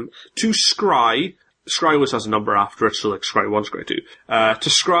 to Scry always has a number after it, so like Scry 1, Scry 2. To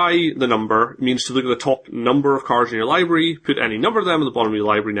Scry the number means to look at the top number of cards in your library, put any number of them at the bottom of your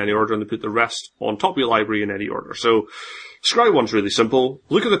library in any order, and then put the rest on top of your library in any order. So, Scry 1's really simple.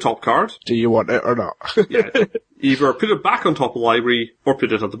 Look at the top card. Do you want it or not? Yeah. Either put it back on top of the library, or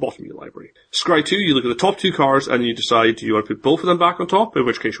put it at the bottom of your library. Scry 2, you look at the top 2 cards, and you decide, do you want to put both of them back on top, in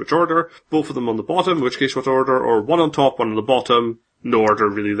which case which order, both of them on the bottom, in which case what order, or one on top, one on the bottom, no order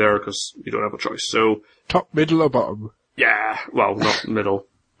really there, because you don't have a choice. So, top, middle, or bottom? Yeah, well, not middle.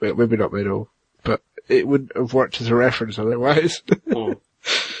 Well, maybe not middle, but it wouldn't have worked as a reference otherwise. Oh,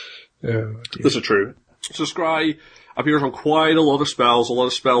 this is true. So Scry appears on quite a lot of spells. A lot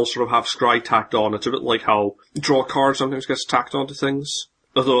of spells sort of have Scry tacked on. It's a bit like how draw cards sometimes gets tacked onto things.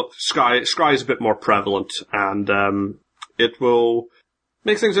 Although scry is a bit more prevalent, and it will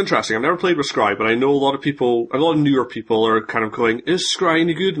make things interesting. I've never played with scry, but I know a lot of newer people are kind of going, is scry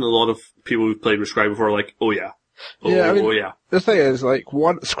any good? And a lot of people who've played with scry before are like, oh yeah. Oh yeah. The thing is, like,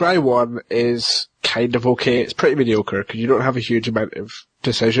 scry 1 is kind of okay. It's pretty mediocre, because you don't have a huge amount of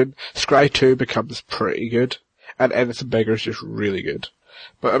decision. Scry 2 becomes pretty good, and anything bigger is just really good.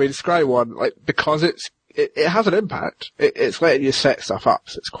 But I mean, scry 1, like, because it has an impact, it's letting you set stuff up,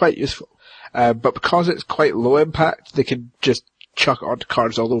 so it's quite useful. But because it's quite low impact, they can just chuck it onto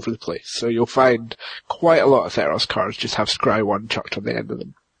cards all over the place. So you'll find quite a lot of Theros cards just have scry 1 chucked on the end of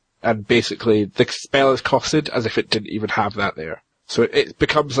them. And basically, the spell is costed as if it didn't even have that there. So it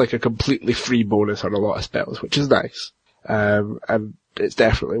becomes like a completely free bonus on a lot of spells, which is nice. And it's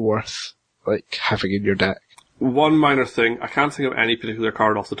definitely worth, like, having in your deck. One minor thing, I can't think of any particular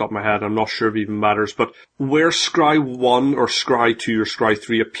card off the top of my head, I'm not sure if it even matters, but where scry 1 or scry 2 or scry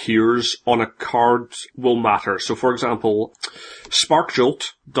 3 appears on a card will matter. So for example, Spark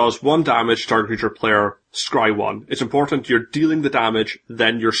Jolt does 1 damage to target creature player, scry 1. It's important you're dealing the damage,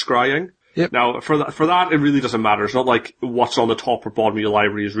 then you're scrying. Yep. Now, for that, it really doesn't matter. It's not like what's on the top or bottom of your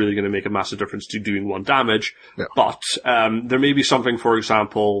library is really going to make a massive difference to doing 1 damage. No. But, there may be something, for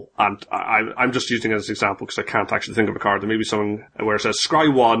example, and I'm just using it as an example because I can't actually think of a card. There may be something where it says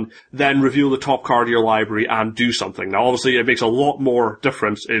scry 1, then reveal the top card of your library and do something. Now, obviously, it makes a lot more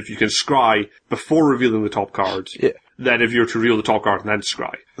difference if you can scry before revealing the top card. Yeah. Than if you're to reveal the top card and then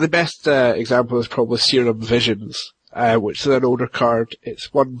scry. The best example is probably Serum Visions. Which is an older card.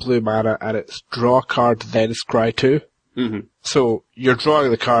 It's 1 blue mana, and it's draw a card, then scry 2. Mm-hmm. So you're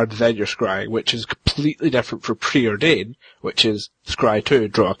drawing the card, then you're scrying, which is completely different from Preordain, which is scry 2,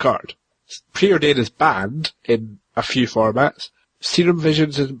 draw a card. Preordain is banned in a few formats. Serum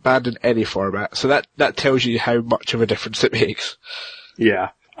Visions isn't banned in any format, so that tells you how much of a difference it makes.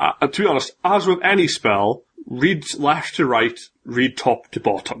 Yeah. To be honest, as with any spell, read left to right, read top to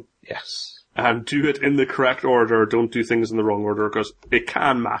bottom. Yes. And do it in the correct order, don't do things in the wrong order, because it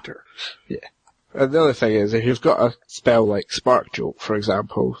can matter. Yeah. And the other thing is, if you've got a spell like Spark Jolt, for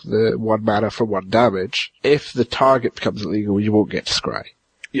example, the 1 mana for 1 damage, if the target becomes illegal, you won't get to scry.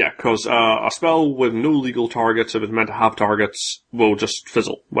 Yeah, because a spell with no legal targets, if it's meant to have targets, will just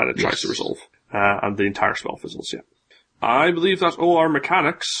fizzle when it tries to resolve. And the entire spell fizzles, yeah. I believe that's all our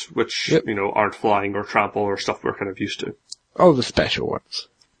mechanics, which, aren't flying or trample or stuff we're kind of used to. All the special ones.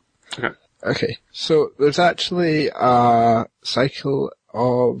 Okay, so there's actually a cycle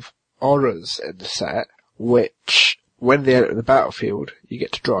of auras in the set, which, when they enter the battlefield, you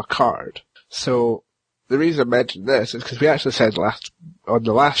get to draw a card. So, the reason I mentioned this is because we actually said on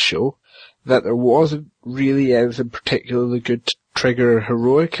the last show that there wasn't really anything particularly good to trigger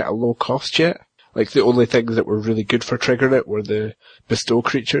heroic at a low cost yet. Like, the only things that were really good for triggering it were the bestow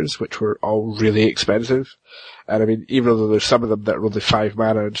creatures, which were all really expensive. And I mean, even though there's some of them that are only 5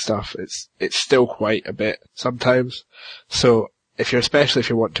 mana and stuff, it's still quite a bit sometimes. So, especially if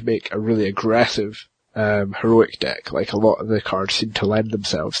you want to make a really aggressive, heroic deck, like a lot of the cards seem to lend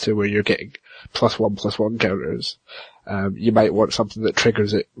themselves to, where you're getting +1/+1 counters, you might want something that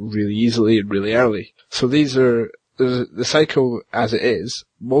triggers it really easily and really early. So the cycle as it is,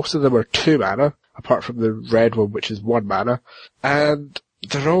 most of them are 2 mana, apart from the red one, which is 1 mana, and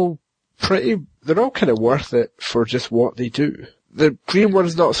they're all kind of worth it for just what they do. The green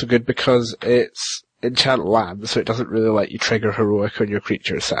one's not so good because it's enchant land, so it doesn't really let you trigger heroic on your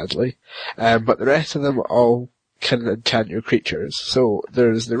creatures, sadly. But the rest of them all can enchant your creatures. So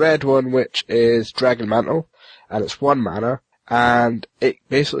there's the red one, which is Dragon Mantle, and it's 1 mana, and it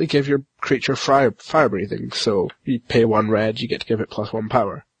basically gives your creature fire breathing. So you pay 1 red, you get to give it +1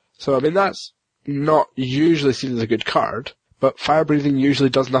 power. So I mean, that's not usually seen as a good card, but fire breathing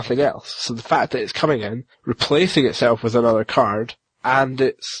usually does nothing else. So the fact that it's coming in, replacing itself with another card, and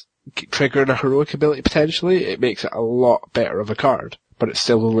it's triggering a heroic ability potentially, it makes it a lot better of a card. But it's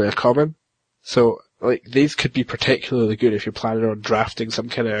still only a common. So, like, these could be particularly good if you're planning on drafting some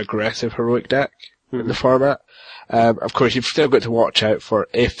kind of aggressive heroic deck in the format. Of course, you've still got to watch out for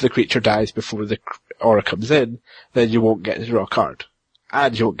if the creature dies before the aura comes in, then you won't get to draw a card.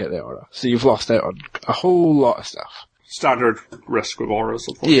 And you won't get the aura. So you've lost out on a whole lot of stuff. Standard risk with auras,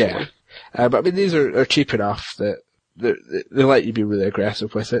 unfortunately. Yeah. But I mean, these are cheap enough that they let you be really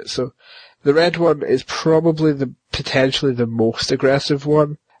aggressive with it. So the red one is probably potentially the most aggressive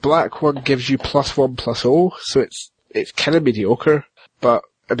one. Black one gives you +1/+0, so it's kind of mediocre. But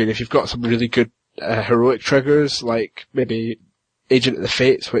I mean, if you've got some really good heroic triggers, like maybe Agent of the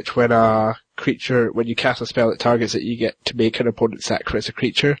Fates, which when you cast a spell that targets it, you get to make an opponent sacrifice a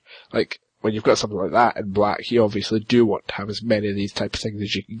creature. Like, when you've got something like that in black, you obviously do want to have as many of these type of things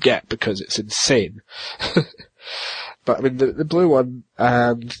as you can get because it's insane. But I mean, the blue one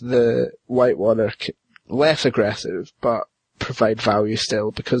and the white one are less aggressive, but provide value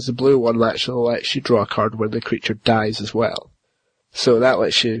still, because the blue one actually lets you draw a card when the creature dies as well. So that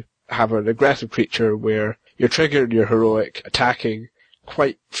lets you have an aggressive creature where you're triggering your heroic, attacking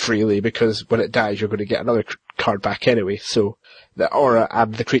quite freely, because when it dies you're going to get another card back anyway, so the aura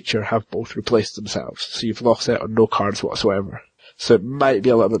and the creature have both replaced themselves, so you've lost out on no cards whatsoever. So it might be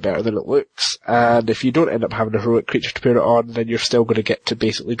a little bit better than it looks, and if you don't end up having a heroic creature to put it on, then you're still going to get to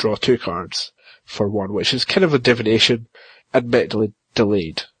basically draw 2 cards for 1, which is kind of a divination, admittedly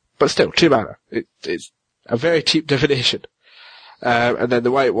delayed. But still, 2 mana. It's a very cheap divination. And then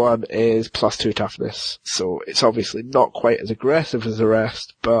the white one is +2 toughness, so it's obviously not quite as aggressive as the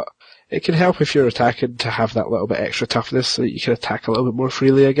rest, but it can help if you're attacking to have that little bit extra toughness so that you can attack a little bit more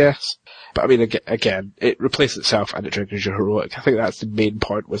freely, I guess. But I mean, again, it replaces itself and it triggers your heroic. I think that's the main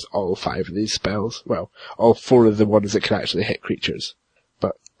point with all 5 of these spells. Well, all 4 of the ones that can actually hit creatures.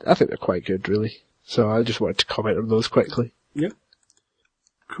 But I think they're quite good, really. So I just wanted to comment on those quickly. Yeah.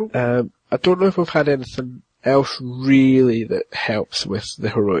 Cool. I don't know if we've had anything else really that helps with the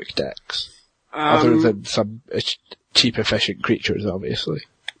heroic decks. Other than some cheap, efficient creatures, obviously.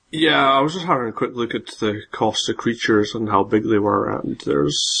 Yeah, I was just having a quick look at the cost of creatures and how big they were, and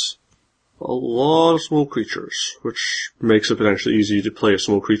there's a lot of small creatures, which makes it potentially easy to play a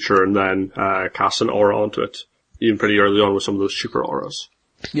small creature and then cast an aura onto it, even pretty early on with some of those cheaper auras.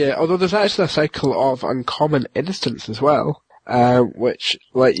 Yeah, although there's actually a cycle of uncommon instants as well, which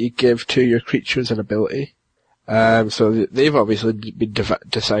let you give to your creatures an ability. So they've obviously been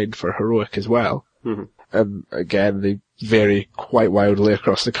designed for heroic as well. Mm-hmm. And again, they vary quite wildly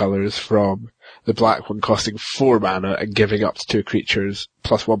across the colours, from the black one costing 4 mana and giving up to 2 creatures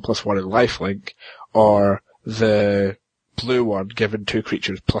 +1/+1 in lifelink, or the blue one giving 2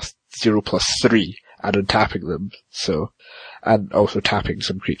 creatures +0/+3 and untapping them. So, and also tapping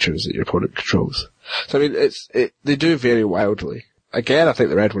some creatures that your opponent controls. So I mean, they do vary wildly. Again, I think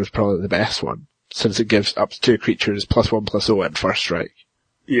the red one is probably the best one, since it gives up to 2 creatures +1/+0 at first strike.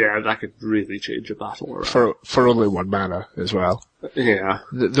 Yeah, that could really change a battle around. For only 1 mana as well. Yeah.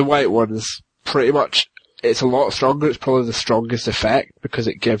 The white one's pretty much, it's a lot stronger, it's probably the strongest effect, because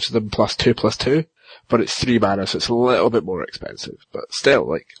it gives them +2/+2, but it's 3 mana, so it's a little bit more expensive. But still,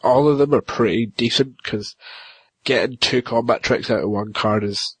 like, all of them are pretty decent, because getting 2 combat tricks out of 1 card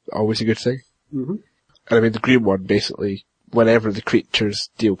is always a good thing. Mm-hmm. And I mean, the green one, basically, whenever the creatures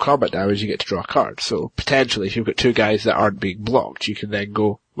deal combat damage, you get to draw a card. So potentially, if you've got 2 guys that aren't being blocked, you can then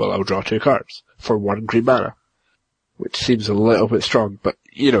go, well, I'll draw 2 cards for 1 green mana, which seems a little bit strong, but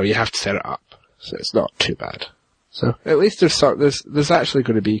you know, you have to set it up, so it's not too bad. So at least there's actually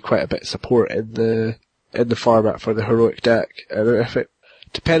going to be quite a bit of support in the format for the heroic deck, and if it,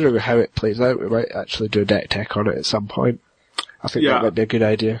 depending on how it plays out, we might actually do a deck tech on it at some point. I think that might be a good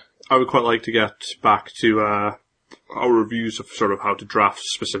idea. I would quite like to get back to our reviews of sort of how to draft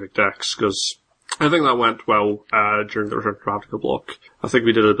specific decks, because I think that went well during the Return to Ravnica block. I think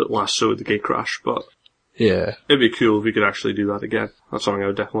we did a bit less so with the Gate Crash, but yeah, it'd be cool if we could actually do that again. That's something I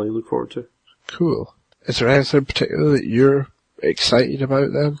would definitely look forward to. Cool. Is there anything in particular that you're excited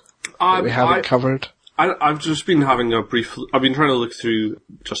about then, that we haven't covered? I've just been having I've been trying to look through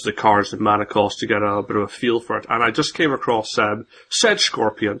just the cards and mana cost to get a bit of a feel for it, and I just came across Sedge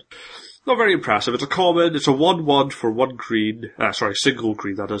Scorpion. Not very impressive. It's a common, it's a 1/1 for 1 green, single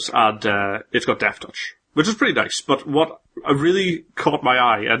green that is, and it's got Death Touch, which is pretty nice. But what really caught my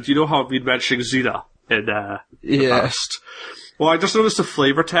eye, and you know how I've been mentioning Xena in the past? Well, I just noticed the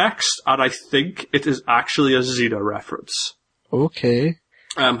flavor text, and I think it is actually a Xena reference. Okay.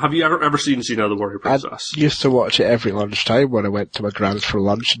 Have you ever seen Xena the Warrior Princess? I used to watch it every lunchtime when I went to my grand's for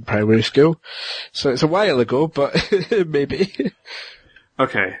lunch in primary school. So it's a while ago, but maybe.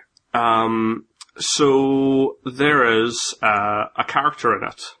 Okay. So there is a character in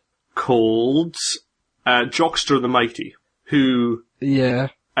it called Jockster the Mighty, who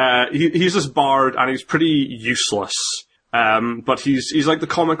he's this bard and he's pretty useless. But he's like the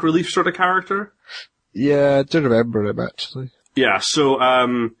comic relief sort of character. Yeah, I do remember him actually. Yeah, so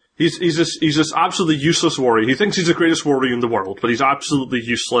he's this absolutely useless warrior. He thinks he's the greatest warrior in the world, but he's absolutely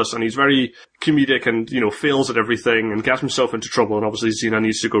useless, and he's very comedic and, you know, fails at everything and gets himself into trouble, and obviously Xena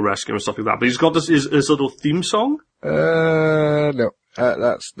needs to go rescue him and stuff like that. But he's got his little theme song. No.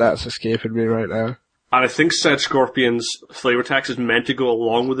 That's escaping me right now. And I think Sedge Scorpion's flavor text is meant to go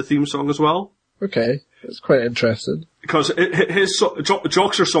along with the theme song as well. Okay, that's quite interesting. Because his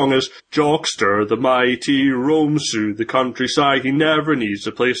Jockster's song is, Jockster the mighty roams through the countryside, he never needs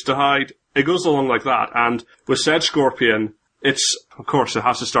a place to hide. it goes along like that, and with said Scorpion, of course, it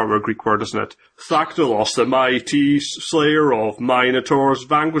has to start with a Greek word, doesn't it? Thaktolos, the mighty slayer of Minotaurs,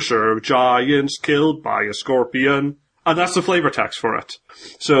 vanquisher of giants, killed by a scorpion. And that's the flavor text for it.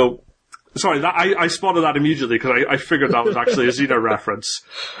 So, sorry, I spotted that immediately because I figured that was actually a Xena reference.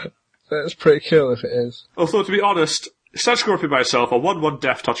 That's pretty cool if it is. Although, to be honest, said Scorpion by itself, a 1/1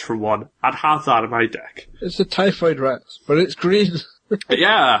 Death Touch for 1, I'd have that in my deck. It's a typhoid rat, but it's green.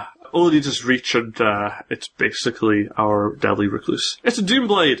 Yeah. All it needs is reach, and it's basically our Deadly Recluse. It's a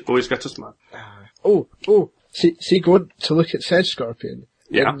Doomblade. Always gets us mad. See, going to look at Sedge Scorpion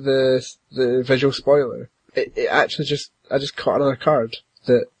in the visual spoiler. It actually I just caught another card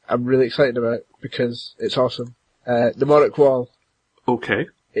that I'm really excited about because it's awesome. Mnemonic Wall. Okay.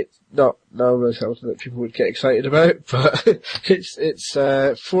 It's not normally something that people would get excited about, but it's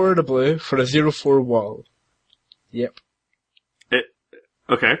 4 and a blue for a 0/4 wall. Yep.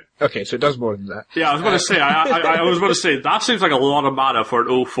 Okay. Okay, so it does more than that. Yeah, I was going to say, I was going to say, that seems like a lot of mana for an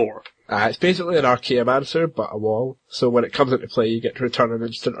 0/4. It's basically an Archaeomancer, but a wall. So when it comes into play, you get to return an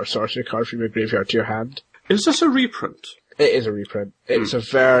instant or sorcery card from your graveyard to your hand. Is this a reprint? It is a reprint. It's a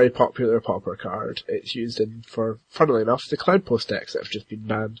very popular pauper card. It's used for, funnily enough, the Cloudpost decks that have just been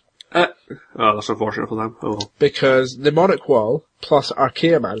banned. That's unfortunate for them. Oh well. Because Mnemonic Wall plus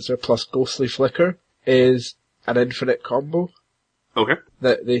Archaeomancer plus Ghostly Flicker is an infinite combo. Okay.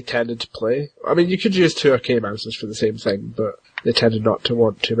 That they tended to play. I mean, you could use 2 Archaeomancers for the same thing, but they tended not to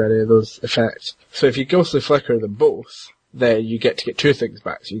want too many of those effects. So if you Ghostly Flicker them both, then you get to get 2 things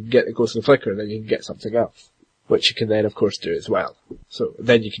back. So you can get the Ghostly Flicker, and then you can get something else. Which you can then, of course, do as well. So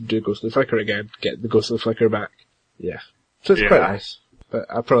then you can do Ghostly Flicker again, get the Ghostly Flicker back. Yeah. So it's quite nice. But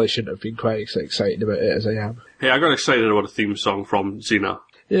I probably shouldn't have been quite excited about it as I am. Hey, I got excited about a theme song from Xena.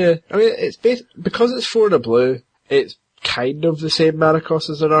 Yeah. I mean, it's because it's 4 and a blue, it's kind of the same mana cost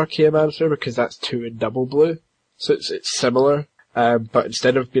as an Archaeomancer because that's 2 in double blue. So it's similar. But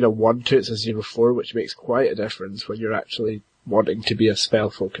instead of being a 1/2, it's a 0/4, which makes quite a difference when you're actually wanting to be a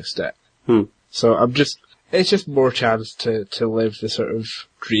spell-focused deck. So it's just more chance to live the sort of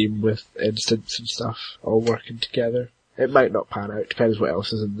dream with instants and stuff all working together. It might not pan out, depends what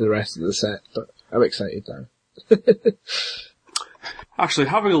else is in the rest of the set, but I'm excited now. Actually,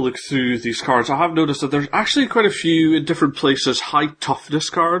 having a look through these cards, I have noticed that there's actually quite a few in different places high toughness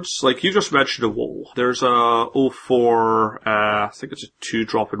cards. Like, you just mentioned a wall. There's a 0/4, I think it's a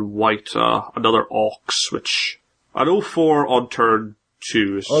 2-drop in white, another Ox, which, an 0/4 on turn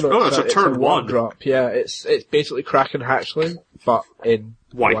 2 is, it's a turn 1 drop. Yeah, it's basically Kraken Hatchling, but in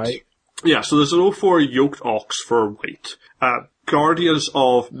white. Yeah, so there's an 0/4 Yoked Ox for white. Guardians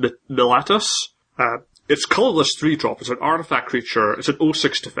of Miletus, it's colorless 3-drop. It's an artifact creature. It's an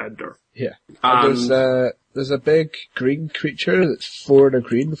 0/6 defender. Yeah. And there's a big green creature that's 4 and a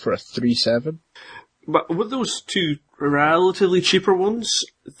green for a 3/7. But with those 2 relatively cheaper ones,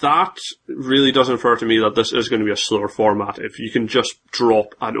 that really does infer to me that this is going to be a slower format. If you can just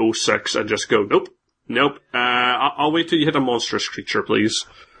drop an 0/6 and just go, nope. I'll wait till you hit a monstrous creature, please.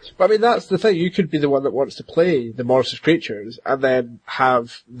 But I mean, that's the thing. You could be the one that wants to play the monstrous creatures and then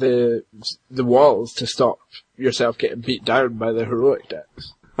have the walls to stop yourself getting beat down by the heroic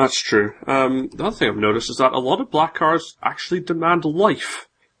decks. That's true. The other thing I've noticed is that a lot of black cards actually demand life.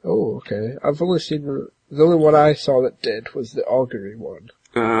 Oh, okay. I've only seen the only one I saw that did was the augury one.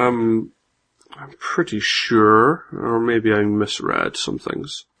 I'm pretty sure, or maybe I misread some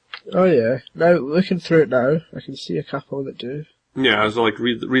things. Oh yeah. Now, looking through it now, I can see a couple that do. Yeah, so like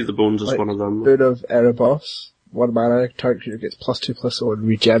read the bones is one of them. Boon of Erebos, 1 mana, target creature gets +2/+0 and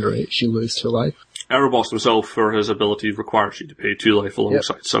regenerates. You lose 2 life. Erebos himself, for his ability, requires you to pay 2 life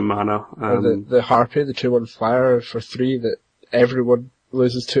alongside some mana. The Harpy, the 2/1 flyer for 3 that everyone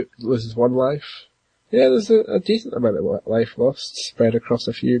loses 1 life. Yeah, there's a decent amount of life lost spread across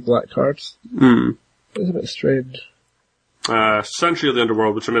a few black cards. It's a bit strange. Century of the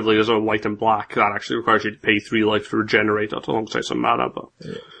Underworld, which admittedly is a white and black, that actually requires you to pay 3 life to regenerate it alongside some mana, but...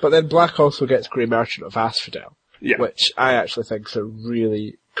 Yeah. But then black also gets Grey Merchant of Asphodel, yeah. Which I actually think is a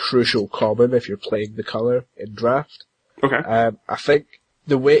really crucial common if you're playing the colour in draft. Okay. I think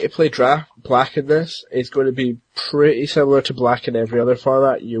the way to play draft black in this is going to be pretty similar to black in every other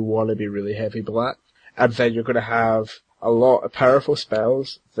format. You want to be really heavy black, and then you're going to have a lot of powerful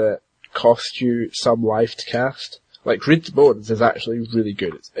spells that cost you some life to cast. Like, Read the Bones is actually really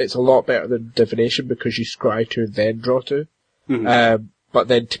good. It's a lot better than Divination because you scry 2 and then draw 2. Mm-hmm. But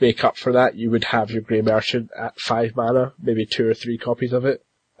then to make up for that, you would have your Grey Merchant at 5 mana, maybe 2 or 3 copies of it.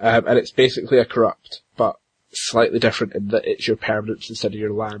 And it's basically a corrupt, but slightly different in that it's your permanents instead of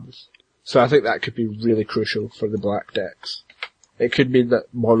your lands. So I think that could be really crucial for the black decks. it could mean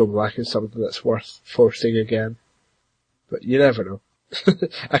that mono black is something that's worth forcing again. But you never know.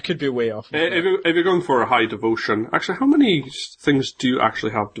 I could be way off. If you're going for a high devotion, actually, how many things do you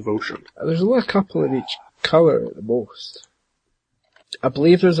actually have devotion? There's only a couple in each colour at the most. I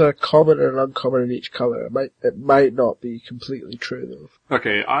believe there's a common and an uncommon in each colour. It might not be completely true though.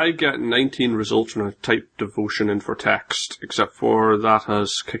 Okay, I get 19 results when I type devotion in for text, except for that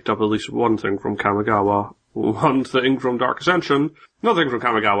has kicked up at least one thing from Kamigawa, one thing from Dark Ascension, another thing from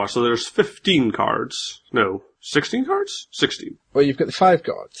Kamigawa, so there's 15 cards. No, 16 cards? 16. Well, you've got the 5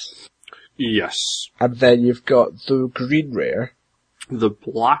 gods. Yes. And then you've got the green rare. The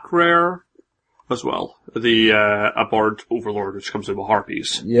black rare as well. The Abhorred Overlord, which comes in with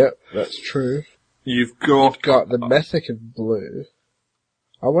harpies. Yep, that's true. You've got the mythic in blue.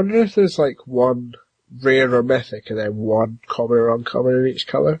 I wonder if there's like one rare or mythic and then one common or uncommon in each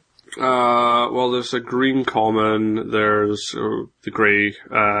colour. Well, there's a green common, there's the grey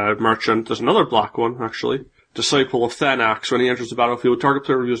merchant, there's another black one, actually. Disciple of Thenax. When he enters the battlefield, target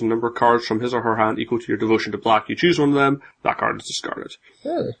player reveals a number of cards from his or her hand equal to your devotion to black. You choose one of them, that card is discarded.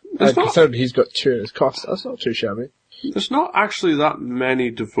 Yeah. I'm concerned he's got 2 in his cost. That's not too shabby. There's not actually that many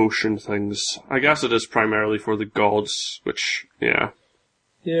devotion things. I guess it is primarily for the gods, which, yeah.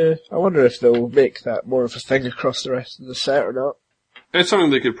 Yeah, I wonder if they'll make that more of a thing across the rest of the set or not. It's something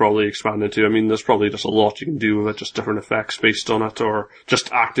they could probably expand into. I mean, there's probably just a lot you can do with it, just different effects based on it, or just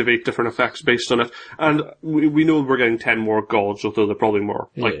activate different effects based on it. And we know we're getting 10 more gods, although they're probably more,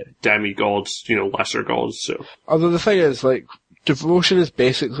 like, demigods, lesser gods, so. Although the thing is, like, Devotion is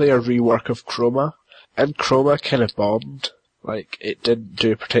basically a rework of Chroma, and Chroma kind of bombed. Like, it didn't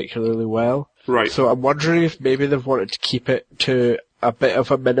do particularly well. Right. So I'm wondering if maybe they've wanted to keep it to a bit of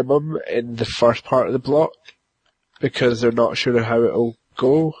a minimum in the first part of the block, because they're not sure how it'll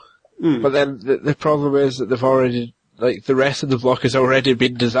go. But then the problem is that they've already, like, the rest of the block has already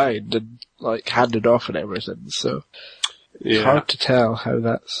been designed and, like, handed off and everything, so it's hard to tell how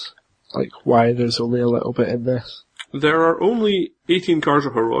that's, like, why there's only a little bit in this. There are only 18 cards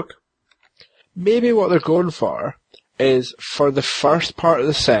of Heroic. Maybe what they're going for is for the first part of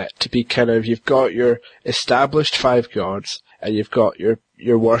the set to be kind of, you've got your established 5 gods, and you've got your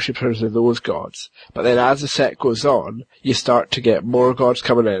worshippers of those gods. But then as the set goes on, you start to get more gods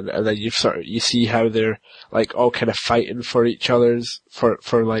coming in, and then you see how they're, like, all kind of fighting for each other's, for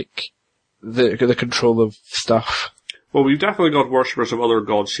like, the control of stuff. Well, we've definitely got worshippers of other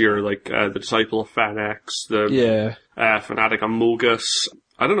gods here, like, the Disciple of Phanex, the, Fanatic Amogus.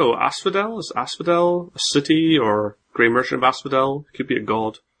 I don't know, Asphodel? Is Asphodel a city, or Grey Merchant of Asphodel? Could be a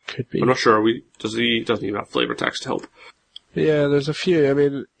god. Could be. I'm not sure. Doesn't even have flavor text to help. Yeah, there's a few. I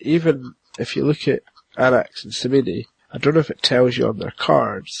mean, even if you look at Anax and Samini, I don't know if it tells you on their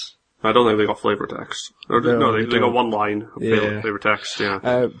cards. I don't think they got flavor text. No, they got one line of flavor text,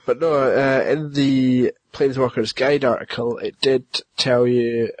 yeah. But no, in the Planeswalker's Guide article, it did tell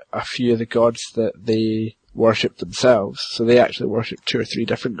you a few of the gods that they worshipped themselves. So they actually worshipped 2 or 3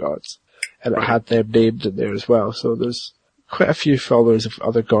 different gods. And it had them named in there as well. So there's quite a few followers of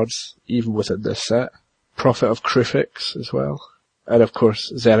other gods, even within this set. Prophet of Krufix as well. And of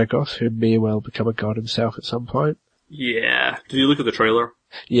course, Xenagos, who may well become a god himself at some point. Yeah. Did you look at the trailer?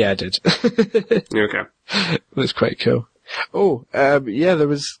 Yeah, I did. Okay. It was quite cool. Oh, there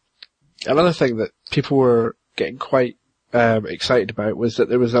was another thing that people were getting quite excited about was that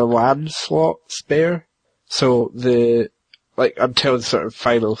there was a land slot spare. So until the sort of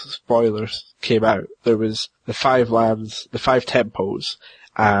final spoilers came out, there was the 5 lands, the 5 tempos,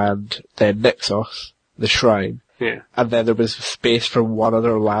 and then Nixos, the shrine. Yeah. And then there was space for one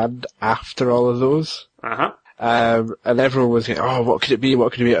other land after all of those. Uh-huh. And everyone was going, oh, what could it be?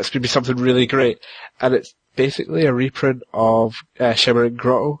 What could it be? It's going to be something really great. And it's basically a reprint of Shimmering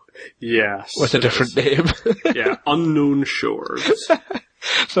Grotto. Yes. With a different name. Yeah, Unknown Shores.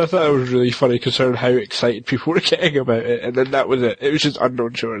 So I thought it was really funny considering how excited people were getting about it. And then that was it. It was just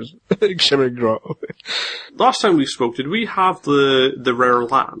Unknown Shores. Shimmering Grotto. Last time we spoke, did we have the rare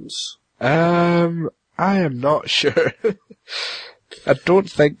lands? I am not sure. I don't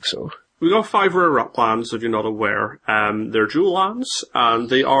think so. We got 5 rare lands, if you're not aware. They're dual lands, and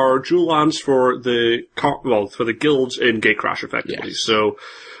they are dual lands for the guilds in Gatecrash, effectively. Yes. So,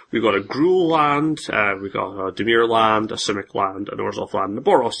 we've got a Gruul land, we've got a Dimir land, a Simic land, an Orzhov land, and a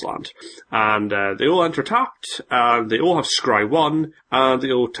Boros land. And, they all enter tapped, and they all have Scry 1, and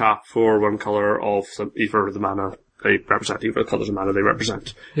they all tap for 1 colour of either the mana they represent, either the colours of mana they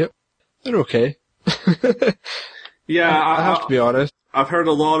represent. Yep. They're okay. Yeah, I have to be honest. I've heard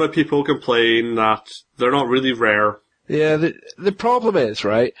a lot of people complain that they're not really rare. Yeah, the problem is,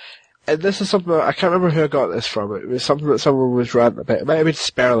 right, and this is something that, I can't remember who I got this from. It was something that someone was ranting about. It might have been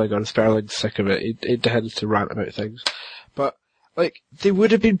Sperling, and Sperling's sick of it. He tends to rant about things. But, like, they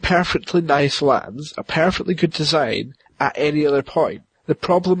would have been perfectly nice lands, a perfectly good design, at any other point. The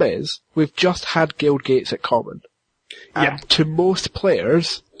problem is, we've just had Guild Gates at common. Yeah. And to most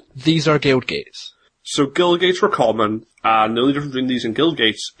players, these are Guild Gates. So Guild Gates were common, and the only difference between these and Guild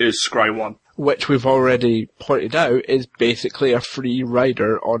Gates is Scry 1. Which we've already pointed out is basically a free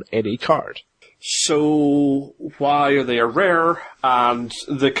rider on any card. So, why are they a rare? And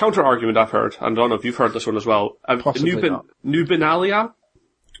the counter-argument I've heard, and I don't know if you've heard this one as well, Possibly not. New Benalia.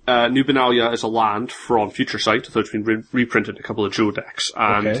 New Benalia is a land from Future Sight, so it's been reprinted in a couple of Joe decks,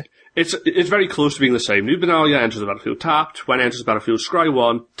 and Okay. it's very close to being the same. New Benalia enters the battlefield tapped. When it enters the battlefield, scry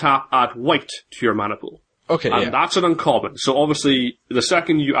 1, tap, add white to your mana pool. Okay, And yeah. that's an uncommon. So obviously, the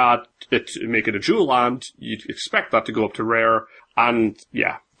second you add it, make it a jewel land, you'd expect that to go up to rare, and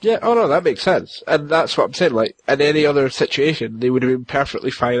yeah. Yeah, oh no, that makes sense. And that's what I'm saying, like, in any other situation, they would have been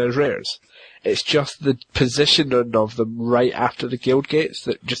perfectly fine as rares. It's just the positioning of them right after the Guild Gates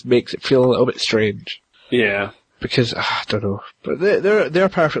that just makes it feel a little bit strange. Yeah. Because, I don't know. But they're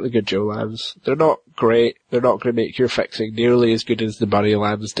perfectly good Joe lands. They're not great. They're not going to make your fixing nearly as good as the Bunny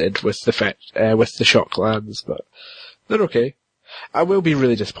lands did with the shock lands, but they're okay. I will be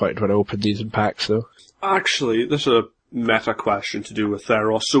really disappointed when I open these in packs, though. Actually, this is a meta question to do with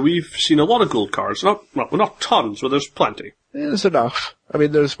Theros. So we've seen a lot of gold cards. Not tons, but there's plenty. Yeah, there's enough. I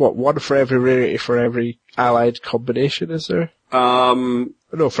mean, there's one for every rarity for every allied combination, is there?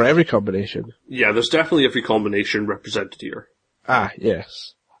 No, for every combination. Yeah, there's definitely every combination represented here. Ah,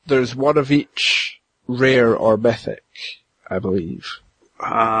 yes. There's one of each rare or mythic, I believe.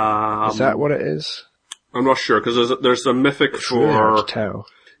 Is that what it is? I'm not sure, because there's a mythic It's really hard for... to tell.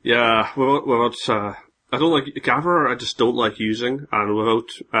 Yeah, without I don't like... Gather, I just don't like using, and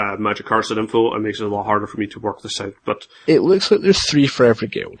without Magic Cards and info, it makes it a lot harder for me to work this out, but... It looks like there's 3 for every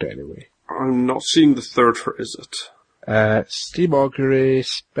guild, anyway. I'm not seeing the third for is it? Steam Augury,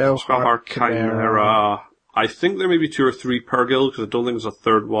 Spellheart, Chimera. I think there may be 2 or 3 per guild, because I don't think there's a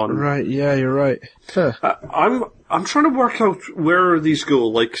third one. Right, yeah, you're right. Huh. I'm trying to work out where these go.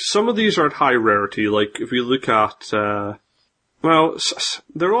 Like, some of these are at high rarity. Like, if we look at, well,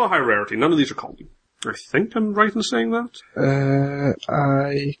 they're all high rarity. None of these are common. I think I'm right in saying that.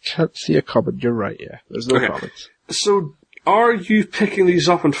 I can't see a common. You're right, yeah. There's no commons. So, are you picking these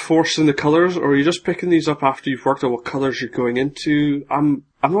up and forcing the colours, or are you just picking these up after you've worked out what colours you're going into? I'm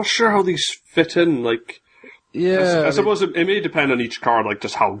not sure how these fit in, like... Yeah. I suppose it may depend on each card, like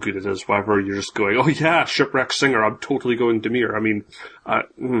just how good it is, whether you're just going, oh yeah, Shipwreck Singer, I'm totally going Dimir. I mean,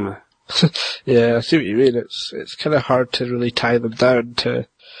 Yeah, I see what you mean. It's kind of hard to really tie them down to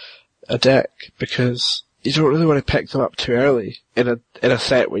a deck, because you don't really want to pick them up too early in a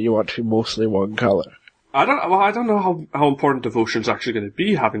set where you want to be mostly one colour. I don't know how important Devotion's actually going to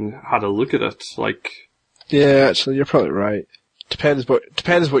be, having had a look at it, like... Yeah, actually, you're probably right. Depends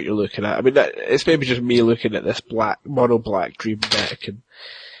what you're looking at. I mean, it's maybe just me looking at this mono black dream deck and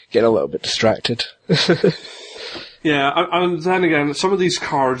getting a little bit distracted. Yeah, and then again, some of these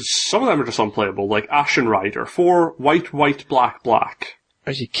cards, some of them are just unplayable, like Ashen Rider, 4 white, white, black, black.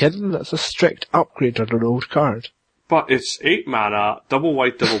 Are you kidding? That's a strict upgrade on an old card. But it's 8 mana, double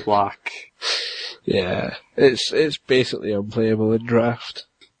white, double black. Yeah, it's basically unplayable in draft.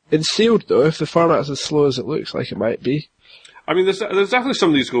 In sealed though, if the format's as slow as it looks like it might be. I mean, there's definitely some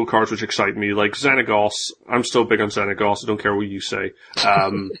of these gold cards which excite me, like Xenagos. I'm still big on Xenagos, I don't care what you say.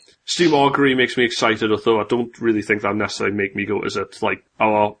 Steam Augury makes me excited, although I don't really think that necessarily make me go, is it like,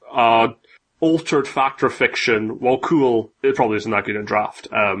 altered Factor Fiction, while cool, it probably isn't that good in draft.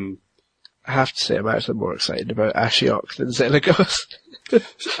 I have to say I'm actually more excited about Ashiok than Xenagos.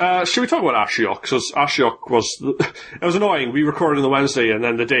 Should we talk about Ashiok? Because Ashiok it was annoying. We recorded on the Wednesday, and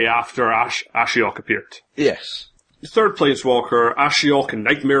then the day after, Ashiok appeared. Yes. Third Planeswalker, Ashiok and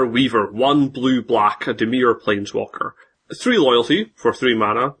Nightmare Weaver, 1 blue black, a Dimir Planeswalker. 3 loyalty for 3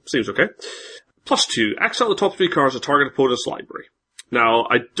 mana, seems okay. +2, exile the top 3 cards of target opponent's library. Now,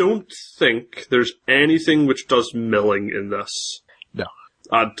 I don't think there's anything which does milling in this. No.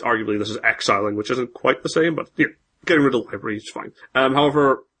 Arguably this is exiling, which isn't quite the same, but yeah, getting rid of the library is fine.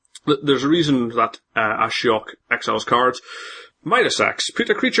 However, there's a reason that Ashiok exiles cards. -X, put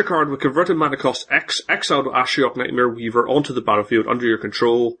a creature card with converted mana cost X, exile Ashiok Nightmare Weaver onto the battlefield under your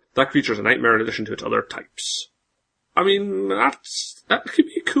control. That creature is a nightmare in addition to its other types. I mean, that could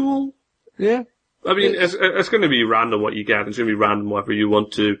be cool. Yeah. I mean, it's going to be random what you get. It's going to be random whether you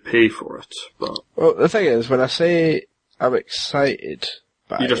want to pay for it. But well, the thing is, when I say I'm excited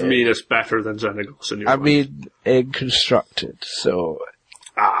by you just mean it's better than Xenagos in your mind. I mean in constructed, so...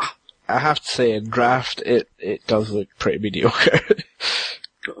 I have to say, in draft, it does look pretty mediocre.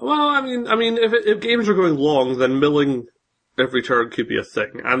 Well, I mean, if games are going long, then milling every turn could be a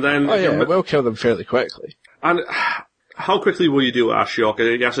thing. And then... Oh yeah, it will kill them fairly quickly. And how quickly will you do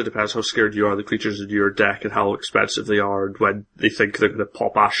Ashiok? I guess it depends how scared you are of the creatures in your deck and how expensive they are and when they think they're going to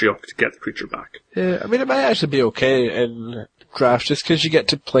pop Ashiok to get the creature back. Yeah, I mean, it might actually be okay in draft just because you get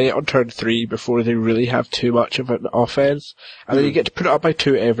to play it on turn 3 before they really have too much of an offense. And then you get to put it up by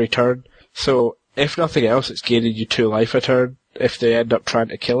 2 every turn. So, if nothing else, it's gaining you 2 life a turn if they end up trying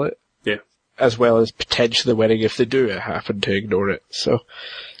to kill it. Yeah. As well as potentially winning if they do happen to ignore it. So,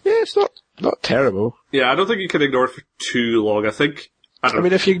 yeah, it's not terrible. Yeah, I don't think you can ignore it for too long. I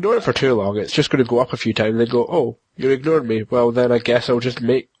mean, if you ignore it for too long, it's just going to go up a few times and then go, oh, you ignored me. Well, then I guess I'll just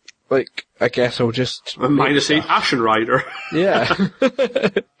make, a -8 Ashen Rider. Yeah.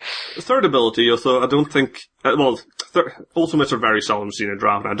 Third ability, although I don't think, ultimates are very seldom seen in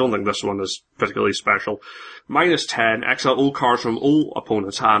draft, and I don't think this one is particularly special. -10, exile all cards from all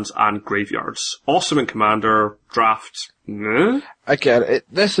opponents' hands and graveyards. Awesome in Commander, draft, Again,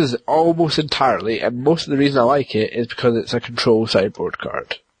 this is almost entirely, and most of the reason I like it is because it's a control sideboard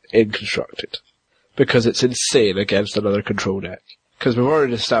card in Constructed. Because it's insane against another control deck. Because we've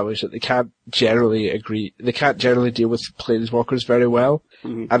already established that they can't generally deal with planeswalkers very well.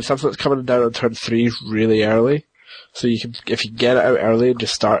 Mm-hmm. And something that's coming down on turn 3 is really early. So if you can get it out early and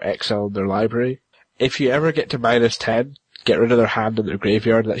just start exiling their library. If you ever get to -10, get rid of their hand and their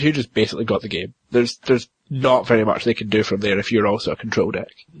graveyard, that you just basically got the game. There's not very much they can do from there if you're also a control deck.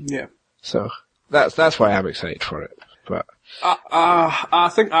 Yeah. So, that's why I'm excited for it. But I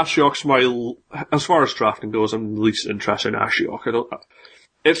think Ashiok's as far as drafting goes, I'm least interested in Ashiok.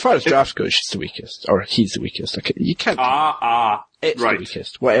 As far as draft goes, she's the weakest. Or he's the weakest. You can't... It's right. The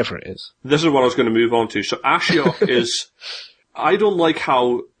weakest, whatever it is. This is what I was going to move on to. So Ashiok is... I don't like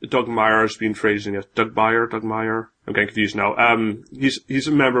how Doug Meyer has been phrasing it. Doug Meyer? I'm getting confused now. He's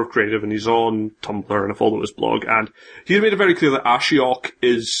a member of Creative and he's on Tumblr and I follow his blog and he's made it very clear that Ashiok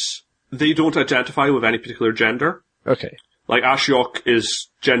is... They don't identify with any particular gender. Okay. Like, Ashiok is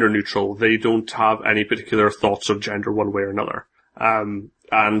gender neutral. They don't have any particular thoughts of gender one way or another.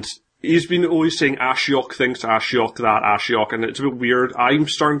 And he's been always saying Ashiok things, Ashiok that, Ashiok, and it's a bit weird. I'm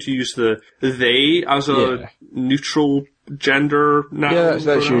starting to use the they as a neutral gender now. Yeah,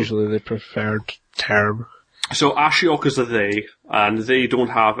 that's usually the preferred term. So Ashiok is a they, and they don't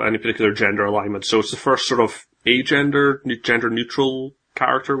have any particular gender alignment. So it's the first sort of gender neutral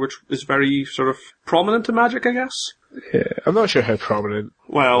character, which is very sort of prominent in Magic, I guess. Yeah, I'm not sure how prominent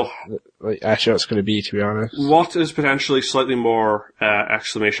Ashiok's going to be, to be honest. What is potentially slightly more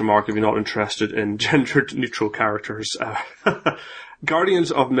exclamation mark if you're not interested in gender-neutral characters?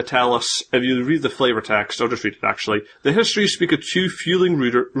 Guardians of Metellus, if you read the flavor text, I'll just read it actually. The histories speak of 2 feuding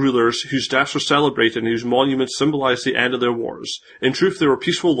rulers whose deaths were celebrated and whose monuments symbolize the end of their wars. In truth, they were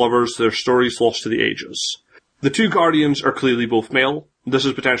peaceful lovers, their stories lost to the ages. The 2 Guardians are clearly both male. This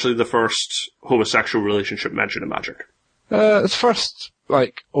is potentially the first homosexual relationship mentioned in Magic. It's first,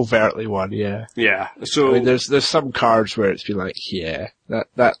 overtly one, yeah. Yeah, so... I mean, there's some cards where it's been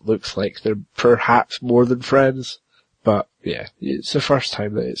that looks like they're perhaps more than friends. But, yeah, it's the first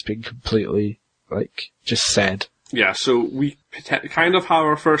time that it's been completely, just said. Yeah, so we kind of have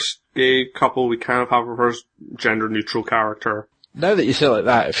our first gay couple, we kind of have our first gender-neutral character. Now that you say it like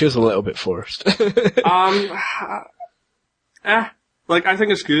that, it feels a little bit forced. I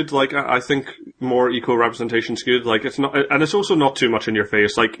think it's good. I think more equal representation's good. It's not, and it's also not too much in your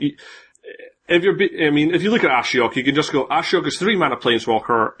face. If you look at Ashiok, you can just go, Ashiok is 3-mana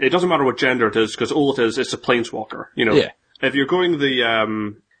planeswalker. It doesn't matter what gender it is, because all it is, it's a planeswalker. Yeah. If you're going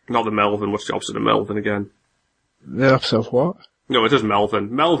not the Melvin, what's the opposite of Melvin again? The opposite of what? No, it is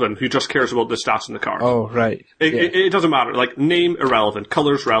Melvin. Melvin, who just cares about the stats in the card. Oh, right. It doesn't matter. Name irrelevant.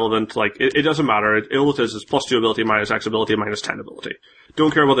 Color's relevant. It doesn't matter. All it is +2 ability, -X ability, -10 ability.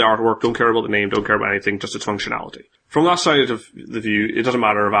 Don't care about the artwork, don't care about the name, don't care about anything, just its functionality. From that side of the view, it doesn't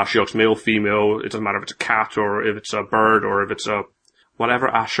matter if Ashiok's male, female, it doesn't matter if it's a cat, or if it's a bird, or if it's whatever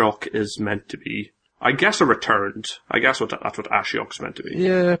Ashiok is meant to be. I guess a returned. I guess that's what Ashiok's meant to be.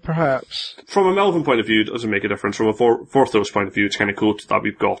 Yeah, perhaps. From a Melvin point of view, it doesn't make a difference. From a Vorthos point of view, it's kind of cool that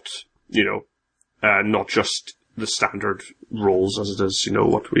we've got, not just the standard roles as it is,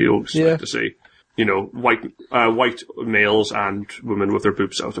 what we always like to see. White males and women with their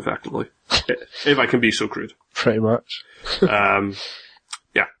boobs out, effectively. If I can be so crude. Pretty much.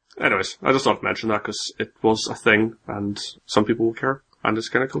 Yeah. Anyways, I just thought to mention that because it was a thing and some people will care and it's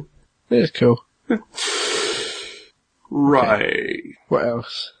kind of cool. It's cool. Right. Okay. What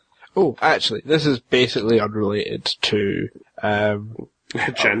else? Oh, actually, this is basically unrelated to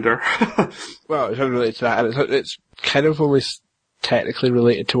Gender. Well, it's unrelated to that, and it's kind of only technically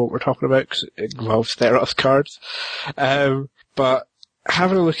related to what we're talking about, because it involves Theros cards. But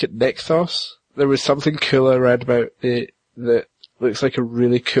having a look at Nykthos, there was something cool I read about it that looks like a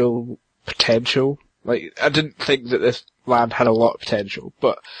really cool potential. Like, I didn't think that this land had a lot of potential,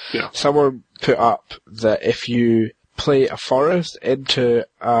 but someone put up that if you play a forest into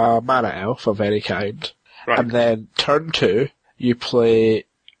a mana elf of any kind, and then turn 2, you play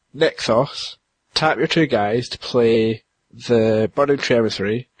Nykthos, tap your 2 guys to play the Burning Tree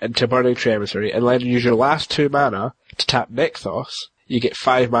Emissary into Burning Tree Emissary, and then use your last 2 mana to tap Nykthos, you get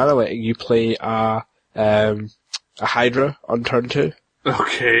 5 mana, letting you play a Hydra on turn 2.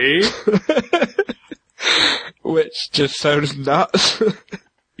 Okay. Which just sounds nuts.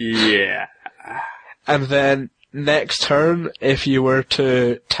 Yeah. And then next turn, if you were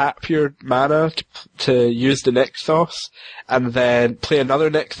to tap your mana to use the Nykthos, and then play another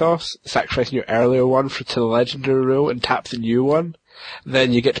Nykthos, sacrificing your earlier one to the legendary rule and tap the new one,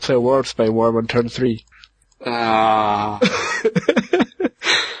 then you get to play a World Spine Worm on turn 3.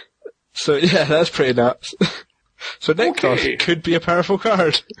 So yeah, that's pretty nuts. So Nykthos could be a powerful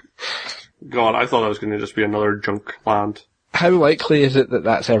card. God, I thought it was going to just be another junk land. How likely is it that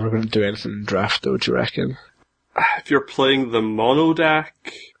that's ever going to do anything in draft, though, do you reckon? If you're playing the mono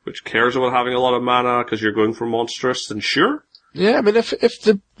deck, which cares about having a lot of mana because you're going for monstrous, then sure. Yeah, I mean, if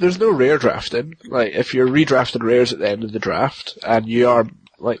there's no rare drafting, like, if you're redrafting rares at the end of the draft, and you are,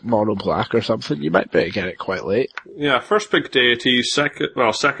 like, mono black or something, you might be able to get it quite late. Yeah, first pick Deity,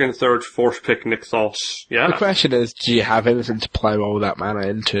 second, third, fourth pick Nykthos, yeah. The question is, do you have anything to plow all that mana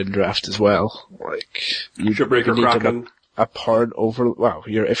into in draft as well? Like, you Breaker Kraken. Abhorrent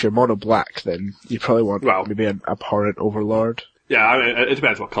if you're mono black, then you probably want maybe an Abhorrent Overlord. Yeah, I mean, it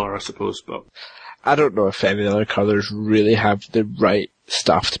depends what colour, I suppose, but... I don't know if any other colours really have the right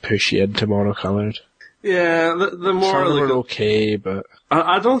stuff to push you into mono-coloured. Yeah, the more... Some are okay, but...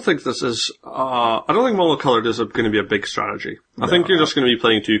 I don't think this is... I don't think mono-coloured is going to be a big strategy. I think you're just going to be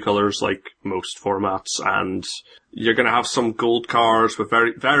playing 2 colours like most formats, and you're going to have some gold cards with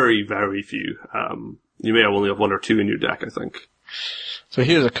very, very, very few. You may only have 1 or 2 in your deck, I think. So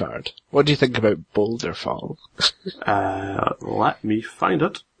here's a card. What do you think about Boulderfall? Let me find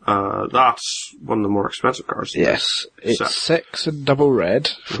it. That's one of the more expensive cards. Yes. It's 6 and double red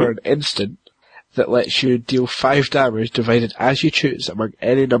for an instant that lets you deal 5 damage divided as you choose among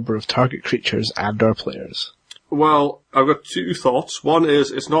any number of target creatures and or players. Well, I've got 2 thoughts. One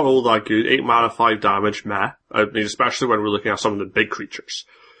is, it's not all that good. 8 mana, 5 damage, meh. I mean, especially when we're looking at some of the big creatures.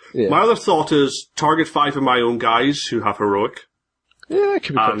 Yeah. My other thought is, target 5 of my own guys who have heroic. Yeah, it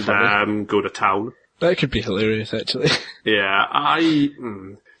could be quite funny. And go to town. That could be hilarious, actually. Yeah,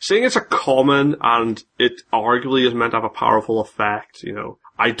 seeing it's a common and it arguably is meant to have a powerful effect,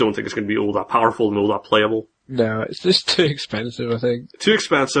 I don't think it's going to be all that powerful and all that playable. No, it's just too expensive, I think. Too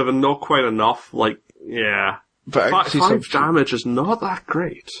expensive and not quite enough, yeah. But 5 damage is not that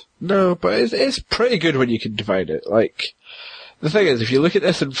great. No, but it's pretty good when you can divide it. Like, the thing is, if you look at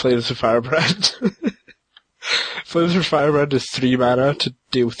this in Flames of Firebrand, Flames of Firebrand is 3 mana to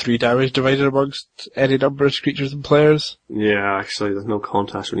deal 3 damage divided amongst any number of creatures and players. Yeah, actually, there's no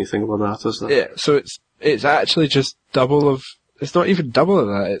contest when you think about that, is there? Yeah, so it's actually just double of... It's not even double of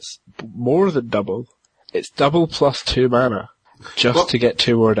that, it's more than double. It's double plus 2 mana, just to get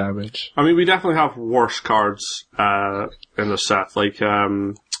 2 more damage. I mean, we definitely have worse cards in the set, like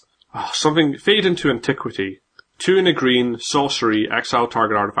something... Fade into Antiquity. 2 in a green, sorcery, exile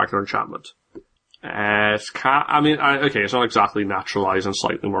target artifact or enchantment. It's not exactly naturalized and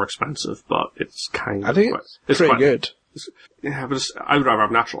slightly more expensive, but it's kind of... I think it's pretty good. But I would rather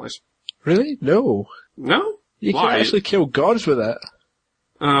have naturalized. Really? No. No? You can actually kill gods with it.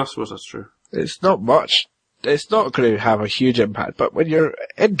 I suppose that's true. It's not much. It's not going to have a huge impact, but when you're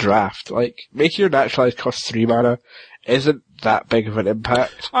in draft, like, making your naturalized cost 3 mana isn't that big of an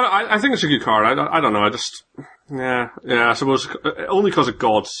impact. I think it's a good card. I don't know, Yeah, I suppose, only because of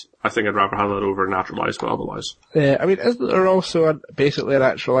gods, I think I'd rather have that over naturalized, but otherwise. Yeah, I mean, isn't there also basically a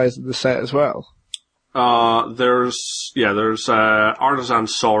naturalized in the set as well? There's Artisan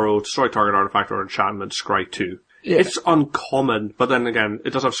Sorrow, destroy target artifact or enchantment, Scry 2. Yeah. It's uncommon, but then again, it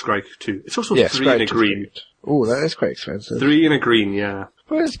does have Scry 2. It's also 3 in a green. Oh, that is quite expensive. 3 in a green, yeah.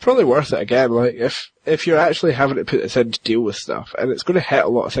 Well, it's probably worth it again, like, if you're actually having to put this in to deal with stuff, and it's going to hit a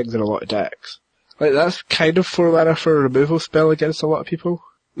lot of things in a lot of decks. Like, that's kind of 4 mana for a removal spell against a lot of people.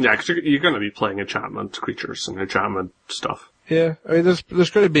 Yeah, because you're going to be playing enchantment creatures and enchantment stuff. Yeah, I mean, there's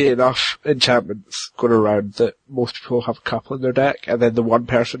going to be enough enchantments going around that most people have a couple in their deck, and then the one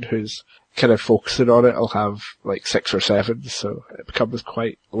person who's kind of focusing on it, I'll have like 6 or 7, so it becomes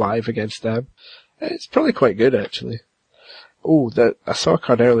quite live against them. It's probably quite good, actually. Oh, I saw a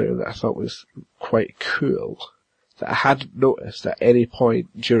card earlier that I thought was quite cool, that I hadn't noticed at any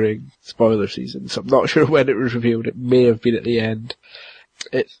point during spoiler season, so I'm not sure when it was revealed. It may have been at the end.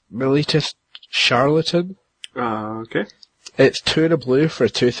 It's Melita's Charlatan. Okay. It's 2 and a blue for a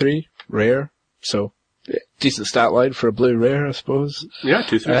 2/3, rare, so decent stat line for a blue rare, I suppose. Yeah,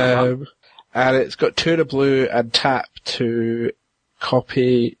 2/3. And it's got 2 and a blue and tap to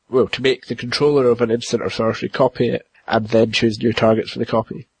to make the controller of an instant or sorcery copy it, and then choose new targets for the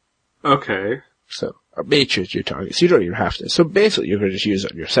copy. Okay. So, or may choose new targets, you don't even have to. So basically you're going to just use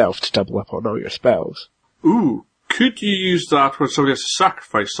it on yourself to double up on all your spells. Ooh, could you use that when somebody has to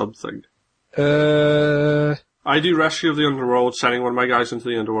sacrifice something? I do Rescue of the Underworld, sending one of my guys into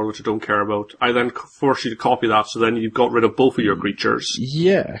the Underworld, which I don't care about. I then force you to copy that, so then you've got rid of both of your creatures.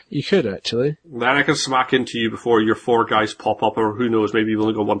 Yeah, you could actually. Then I can smack into you before your 4 guys pop up, or who knows, maybe you've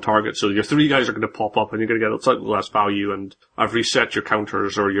only got 1 target, so your 3 guys are going to pop up, and you're going to get slightly less value, and I've reset your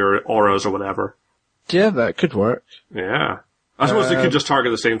counters, or your auras, or whatever. Yeah, that could work. Yeah. I suppose they could just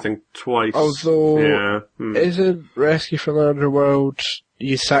target the same thing twice. Although, isn't Rescue from the Underworld,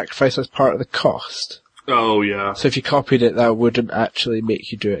 you sacrifice as part of the cost? Oh, yeah. So if you copied it, that wouldn't actually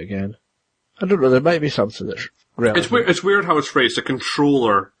make you do it again. I don't know, there might be something that's relevant. It's weird how it's phrased. The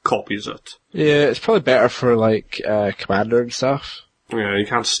controller copies it. Yeah, it's probably better for, like, Commander and stuff. Yeah, you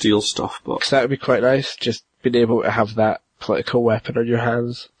can't steal stuff, but... Because that would be quite nice, just being able to have that political weapon on your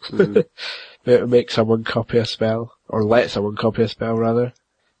hands. It would make someone copy a spell, or let someone copy a spell, rather.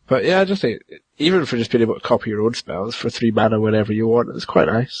 But yeah, I just think, even for just being able to copy your own spells for 3 mana whenever you want, it's quite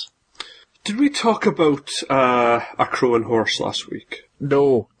nice. Did we talk about a crow and horse last week?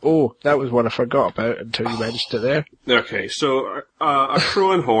 No. Oh, that was one I forgot about until you mentioned it there. Okay, so a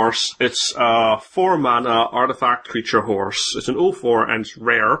crow and horse, it's a 4 mana artifact creature horse. It's an 0/4 and it's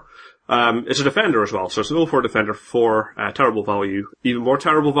rare. It's a defender as well, so it's an 0/4 defender for terrible value. Even more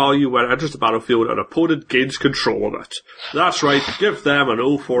terrible value when it enters the battlefield, an opponent gains control of it. That's right, give them an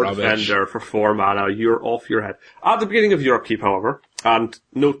 0/4 defender for 4 mana, you're off your head. At the beginning of your upkeep, however, and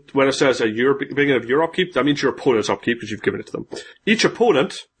note when it says beginning of your upkeep, that means your opponent's upkeep because you've given it to them. Each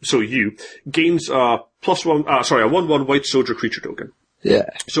opponent, so you, gains a 1/1 white soldier creature token. Yeah.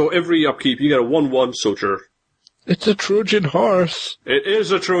 So every upkeep you get a 1/1 soldier. It's a Trojan horse. It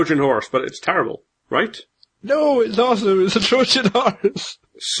is a Trojan horse, but it's terrible, right? No, it's awesome. It's a Trojan horse.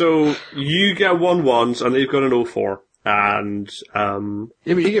 So you get 1/1s, and they've got an 0/4, and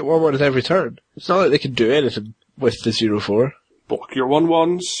yeah, but you get 1/1 every turn. It's not like they can do anything with the 0/4. Block your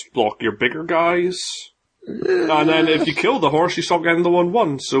 1/1s, block your bigger guys, and then if you kill the horse, you stop getting the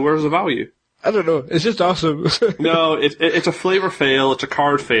 1/1. So where's the value? I don't know. It's just awesome. No, it's a flavor fail. It's a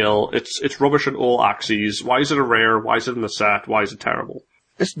card fail. It's rubbish on all axes. Why is it a rare? Why is it in the set? Why is it terrible?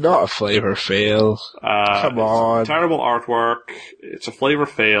 It's not a flavor fail. Come on. Terrible artwork. It's a flavor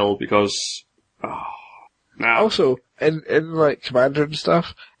fail because... Also, in like Commander and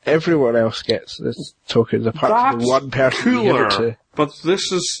stuff, everyone else gets this token apart from the one person you give it to. But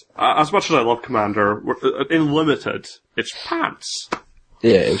this is... as much as I love Commander, in Limited, it's pants.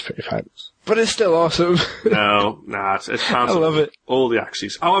 Yeah, it's pretty pants. But it's still awesome. It's pants. I love it. All the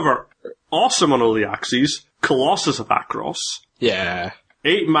axes. However, awesome on all the axes, Colossus of Akros. Yeah.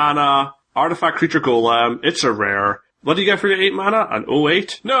 8 mana, artifact creature golem, it's a rare. What do you get for your 8 mana? An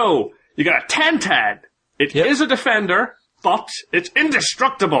 08? No! You get a 10/10! It is a defender, but it's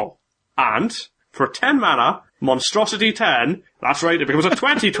indestructible! And, for 10 mana, Monstrosity 10, that's right, it becomes a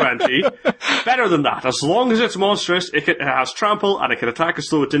 20/20. Better than that. As long as it's monstrous, it has trample, and it can attack as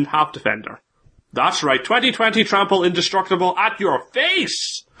though it didn't have defender. That's right, 20/20 trample indestructible at your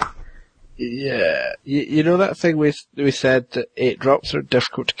face! Yeah. You know that thing we said that 8 drops are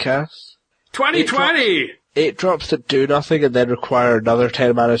difficult to cast? 20/20! 8 drops that do nothing and then require another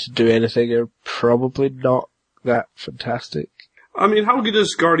 10 mana to do anything are probably not that fantastic. I mean, how good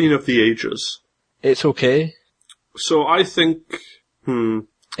is Guardian of the Ages? It's okay. So I think,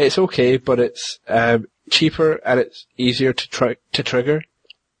 It's okay, but it's cheaper and it's easier to trigger.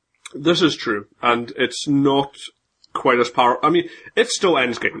 This is true, and it's not quite as powerful. I mean, it still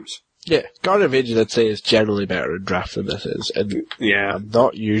ends games. Yeah, Guardian of Ages, I'd say, is generally better in draft than this is, and I'm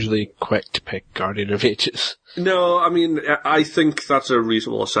not usually quick to pick Guardian of Ages. No, I mean, I think that's a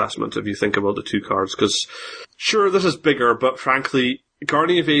reasonable assessment if you think about the 2 cards, because sure, this is bigger, but frankly,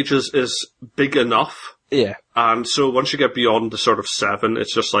 Guardian of Ages is big enough. Yeah. And so once you get beyond the sort of 7,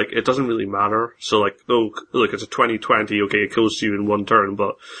 it's just like, it doesn't really matter. So like, oh, look, it's a 20/20, okay, it kills you in 1 turn,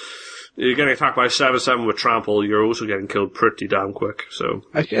 but you're getting attacked by a 7/7 with trample, you're also getting killed pretty damn quick, so.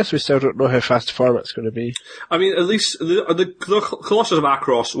 I guess we still don't know how fast the format's going to be. I mean, at least the Colossus of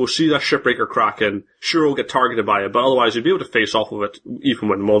Akros will see that Shipbreaker Kraken, sure will get targeted by it, but otherwise you'll be able to face off of it even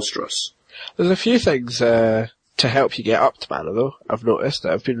when monstrous. There's a few things to help you get up to mana, though, I've noticed,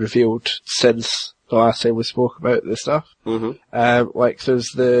 that have been revealed since the last time we spoke about this stuff. Mm-hmm. Like, there's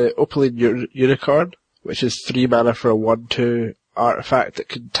the Opaline Unicorn, which is 3 mana for a 1/2 artifact that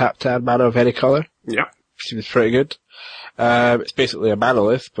can tap to add mana of any colour. Yeah. Seems pretty good. It's basically a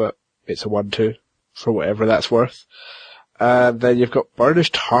manolith, but it's a 1/2 for whatever that's worth. And then you've got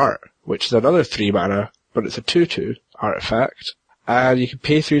Burnished Heart, which is another 3 mana, but it's a 2/2 artifact. And you can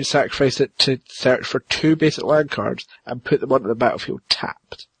pay 3 and sacrifice it to search for 2 basic land cards and put them onto the battlefield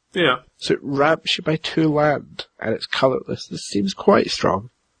tapped. Yeah. So it ramps you by 2 land, and it's colourless. This seems quite strong.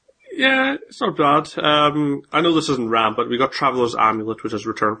 Yeah, it's not bad. I know this isn't RAM, but we got Traveler's Amulet, which has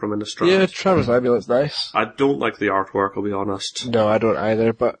returned from Innistrad. Yeah, Traveler's Amulet's nice. I don't like the artwork, I'll be honest. No, I don't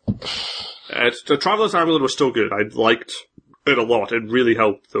either, but... The Traveler's Amulet was still good. I liked it a lot. It really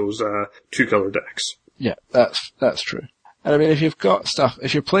helped those 2-color decks. Yeah, that's true. And I mean, if you've got stuff,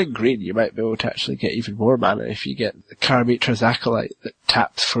 if you're playing green, you might be able to actually get even more mana if you get the Karametra's Acolyte that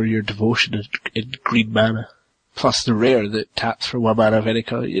taps for your devotion in green mana. Plus the rare that taps for 1 mana of any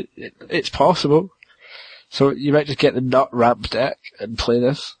colour. It's possible. So you might just get the nut ramp deck and play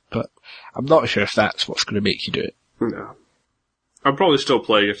this, but I'm not sure if that's what's going to make you do it. No. I'll probably still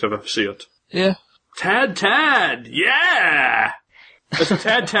play it if I see it. Yeah. Tad! Yeah! It's a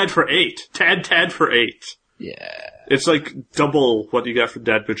Tad for 8. Tad for 8. Yeah. It's like double what you get for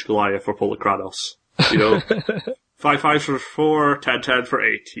Deadbridge Goliath or Polikratos. You know? 5/5 for 4, Tad for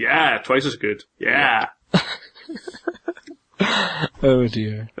 8. Yeah, twice as good. Yeah. Oh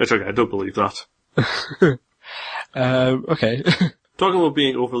dear. It's okay, I don't believe that. Okay. Talking about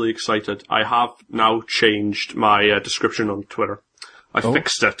being overly excited, I have now changed my description on Twitter. I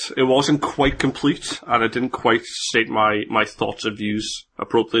fixed it. It wasn't quite complete, and it didn't quite state my thoughts and views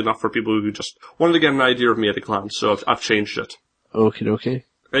appropriately enough for people who just wanted to get an idea of me at a glance, so I've changed it. Okay.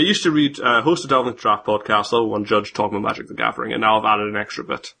 I used to read, host a Delving Draft podcast, level 1 judge talking about Magic the Gathering, and now I've added an extra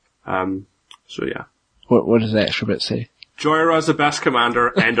bit. So yeah. What does the extra bit say? Joyra is the best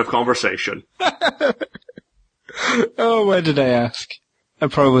commander, end of conversation. Oh, why did I ask? I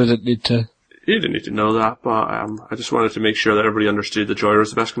probably didn't need to. You didn't need to know that, but I just wanted to make sure that everybody understood that Joyra is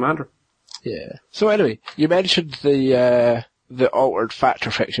the best commander. Yeah. So anyway, you mentioned the altered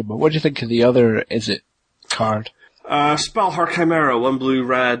factor fiction, but what do you think of the other Is It card? Spellheart Chimera, 1 blue,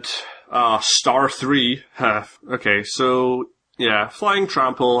 red, star 3. Okay, so, yeah, flying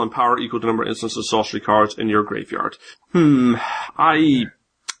trample and power equal to number of instants and sorcery cards in your graveyard. I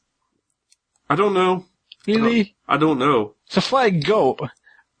don't know. Really? I don't know. It's a flying goat.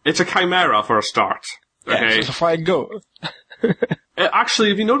 It's a chimera for a start. Okay. Yeah, so it's a flying goat. Actually,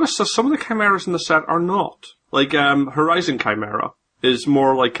 have you noticed that some of the chimeras in the set are not? Like, Horizon Chimera is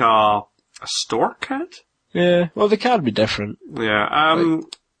more like a stork head? Yeah, well, they can be different. Yeah, I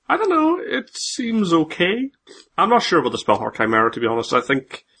don't know, it seems okay. I'm not sure about the Spellheart Chimera, to be honest. I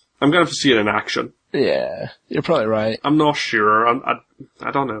think I'm gonna have to see it in action. Yeah, you're probably right. I'm not sure,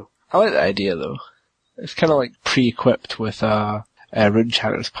 I don't know. I like the idea, though. It's kind of like pre-equipped with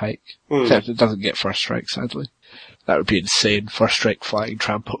Runechanter's Pike. Except it doesn't get first strike, sadly. That would be insane, first strike flying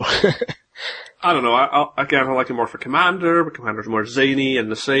trample. I don't know, I like it more for Commander, but Commander's more zany and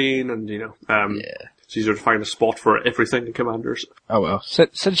insane, and, yeah. It's easier to find a spot for everything in Commanders. Oh well.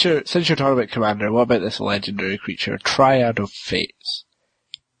 Since you're talking about Commander, what about this legendary creature, Triad of Fates?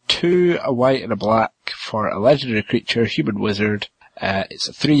 2, a white and a black for a legendary creature, human wizard. It's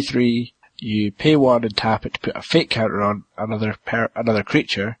a 3/3. You pay 1 and tap it to put a fate counter on another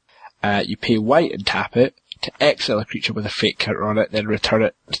creature. You pay white and tap it to exile a creature with a fate counter on it, then return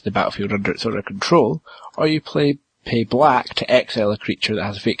it to the battlefield under its owner control. Or you pay black to exile a creature that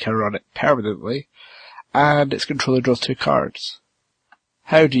has a fate counter on it permanently, and its controller draws 2 cards.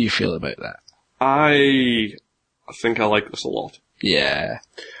 How do you feel about that? I think I like this a lot. Yeah.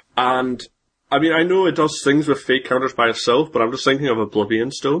 And, I mean, I know it does things with fate counters by itself, but I'm just thinking of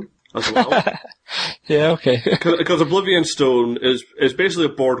Oblivion Stone as well. Yeah, okay. Because Oblivion Stone is basically a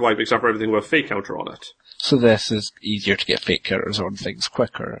board wipe except for everything with a fate counter on it. So this is easier to get fate counters on things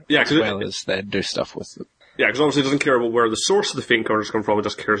quicker, yeah, as well as then do stuff with them. Yeah, because obviously it doesn't care about where the source of the fate counters come from, it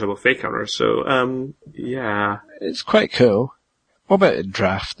just cares about fate counters, so, yeah. It's quite cool. What about in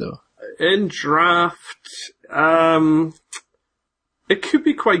draft, though? In draft, it could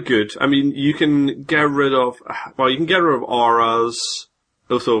be quite good. I mean, you can get rid of auras,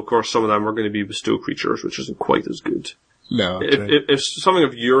 although of course some of them are going to be bestow creatures, which isn't quite as good. No. If something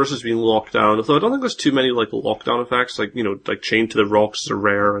of yours has been locked down, although I don't think there's too many like lockdown effects, like like chained to the rocks are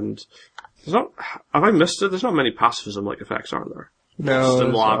rare, and there's not. Have I missed it? There's not many pacifism like effects, are there? No, just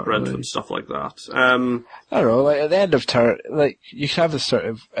in labyrinth really. and stuff like that. I don't know. Like at the end of turn, like you can have this sort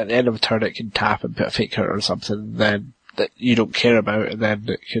of at the end of a turn, it can tap and put a fake counter or something, then that you don't care about, and then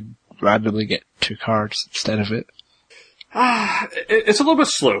it can randomly get 2 cards instead of it. It's a little bit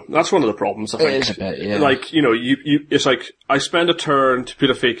slow. That's one of the problems, I think. It is a bit, yeah. Like, it's like, I spend a turn to put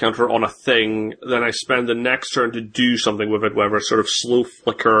a fake counter on a thing, then I spend the next turn to do something with it, whether it's sort of slow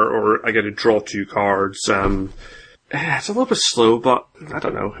flicker or I get to draw 2 cards. It's a little bit slow, but I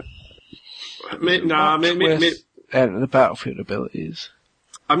don't know. Maybe. The battlefield abilities.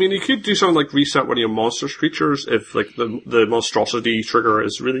 I mean, you could do something like reset one of your monsters creatures if, like, the monstrosity trigger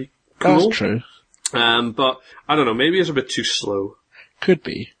is really cool. That's true. But I don't know, maybe it's a bit too slow. Could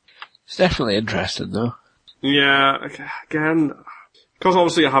be. It's definitely interesting though. Yeah, again, because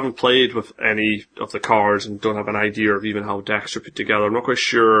obviously I haven't played with any of the cards and don't have an idea of even how decks are put together, I'm not quite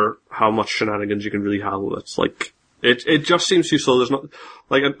sure how much shenanigans you can really handle with it. It's like, it just seems too slow.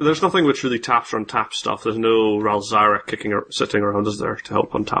 There's nothing which really taps or untaps stuff. There's no Ralzara sitting around, is there, to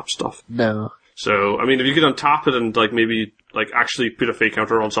help untap stuff? No. So, I mean, if you could untap it and, like, maybe, like, actually put a fake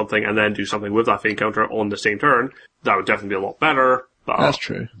counter on something and then do something with that fake counter on the same turn, that would definitely be a lot better. But that's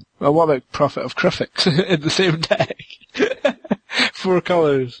true. Well, what about Prophet of Krufix in the same deck? 4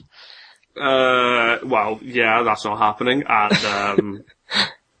 colours. Well, yeah, that's not happening. And,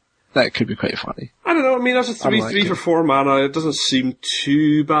 that could be quite funny. I don't know, I mean, as a 3/3 for 4 mana, it doesn't seem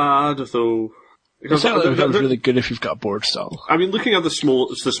too bad, though. Because it becomes really good if you've got a board stall. I mean, looking at the small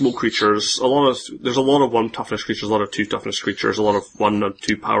creatures, there's a lot of 1 toughness creatures, a lot of 2 toughness creatures, a lot of 1 and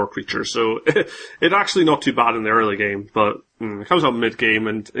 2 power creatures, so it's actually not too bad in the early game, but it comes out mid-game,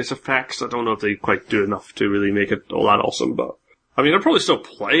 and its effects, I don't know if they quite do enough to really make it all that awesome, but I mean, I'd probably still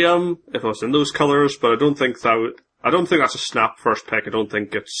play them if I was in those colours, but I don't think that's a snap first pick. I don't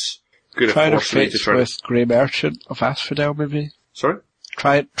think it's good enough for me to try with Grey Merchant of Asphodel, maybe? Sorry?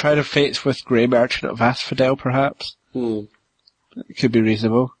 Try the Fates with Grey Merchant of Asphodel, perhaps. It could be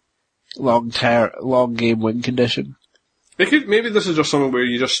reasonable. Long game win condition. Maybe this is just something where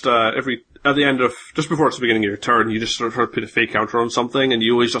you just, just before it's the beginning of your turn, you just sort of put a fake counter on something, and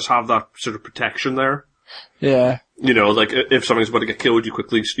you always just have that sort of protection there. Yeah. Like, if something's about to get killed,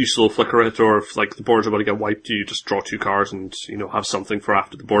 you slow flicker it, or if, like, the board's about to get wiped, you just draw 2 cards and, have something for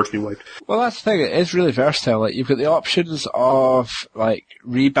after the board's been wiped. Well, that's the thing, it is really versatile. Like, you've got the options of, like,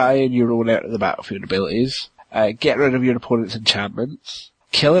 rebuying your own out of the battlefield abilities, getting rid of your opponent's enchantments,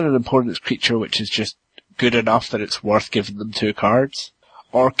 killing an opponent's creature which is just good enough that it's worth giving them 2 cards,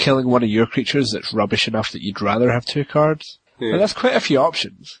 or killing one of your creatures that's rubbish enough that you'd rather have 2 cards. Yeah. And that's quite a few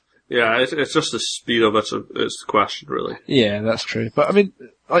options. Yeah, it's just the speed of it's the question, really. Yeah, that's true. But I mean,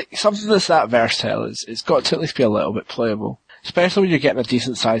 like, something that's that versatile it's got to at least be a little bit playable. Especially when you're getting a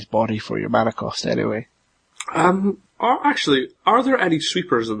decent sized body for your mana cost anyway. Are there any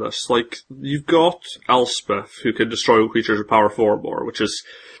sweepers in this? Like, you've got Elspeth, who can destroy creatures with power 4 or more, which is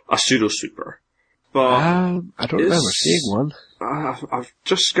a pseudo sweeper. But I don't remember seeing one. I've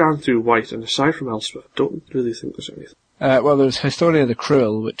just scanned through White, and aside from Elspeth, I don't really think there's anything. Well, there's Historia the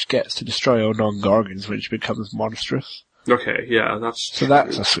Cruel, which gets to destroy all non-Gorgons, which becomes monstrous. Okay, yeah, that's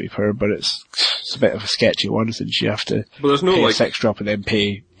a sweeper, but it's a bit of a sketchy one, since you have to pay a 6 drop and then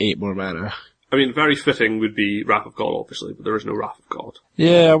pay 8 more mana. I mean, very fitting would be Wrath of God, obviously, but there is no Wrath of God.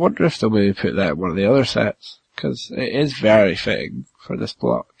 Yeah, I wonder if they'll maybe put that in one of the other sets, because it is very fitting for this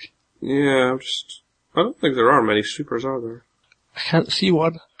block. Yeah, I don't think there are many sweepers, are there? I can't see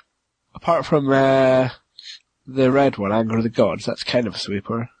one. Apart from, the red one, Anger of the Gods, that's kind of a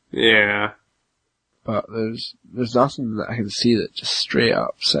sweeper. Yeah. But there's nothing that I can see that just straight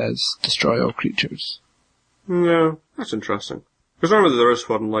up says destroy all creatures. No, that's interesting. Because normally there is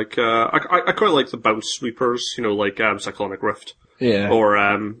one, like, I quite like the bounce sweepers, like, Cyclonic Rift. Yeah. Or,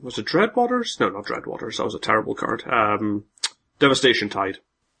 was it Dreadwaters? No, not Dreadwaters, that was a terrible card. Devastation Tide.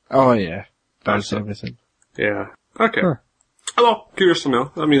 Oh yeah. Bounce everything. Yeah. Okay. Huh. Well, curious to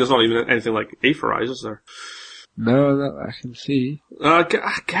know. I mean, there's not even anything like Aetherize, is there? No, that I can see. I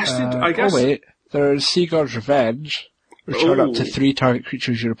guess. Oh wait, there's Sea God's Revenge. Return up to 3 target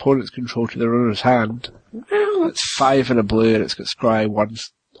creatures your opponents control to their owner's hand. Well, it's 5 in a blue and it's got scry 1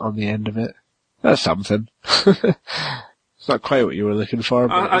 on the end of it. That's something. It's not quite what you were looking for,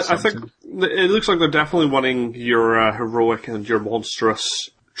 but I think it looks like they're definitely wanting your heroic and your monstrous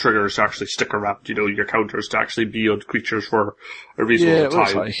triggers to actually stick around, your counters to actually be on creatures for a reasonable time. Yeah, it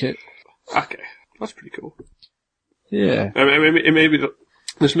looks like it. Okay, that's pretty cool. Yeah. Maybe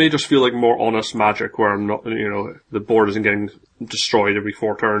This may just feel like more honest Magic, where I'm not, the board isn't getting destroyed every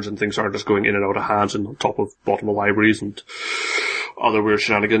 4 turns and things aren't just going in and out of hands and on top of bottom of libraries and other weird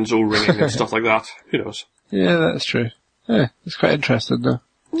shenanigans, O-ringing and stuff like that. Who knows? Yeah, that's true. Yeah, it's quite interesting though.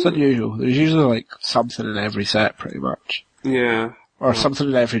 It's unusual. There's usually like something in every set, pretty much. Yeah. Or something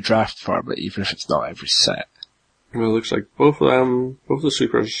in every draft format, even if it's not every set. Well, it looks like both the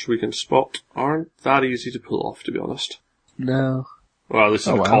supers we can spot aren't that easy to pull off, to be honest. No. Well, this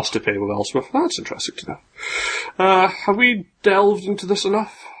is the cost to pay with Elspeth. That's interesting to know. Have we delved into this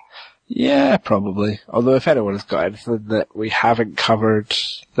enough? Yeah, probably. Although if anyone has got anything that we haven't covered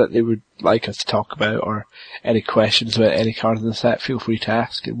that they would like us to talk about, or any questions about any card in the set, feel free to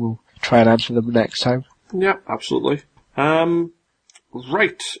ask and we'll try and answer them next time. Yeah, absolutely.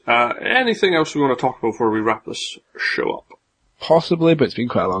 Right. Anything else we want to talk about before we wrap this show up? Possibly, but it's been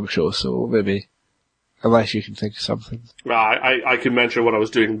quite a long show, so maybe. Unless you can think of something. I can mention what I was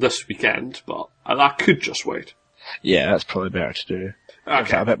doing this weekend, but that could just wait. Yeah, that's probably better to do.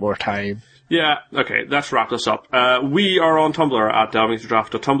 Okay. A bit more time. Yeah, okay, let's wrap this up. We are on Tumblr at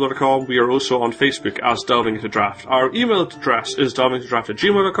delvingintodraft.tumblr.com. We are also on Facebook as Delving Into Draft. Our email address is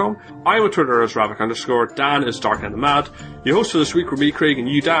delvingintodraft@gmail.com. I'm on Twitter as Ravik_. Dan is Dark and the Mad. Your hosts for this week were me, Craig, and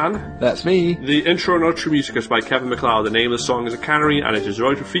you, Dan. That's me. The intro and outro music is by Kevin MacLeod. The name of the song is A Cannery, and it is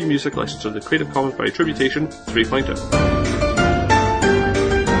royalty-free music licensed under the Creative Commons by Attribution 3.0.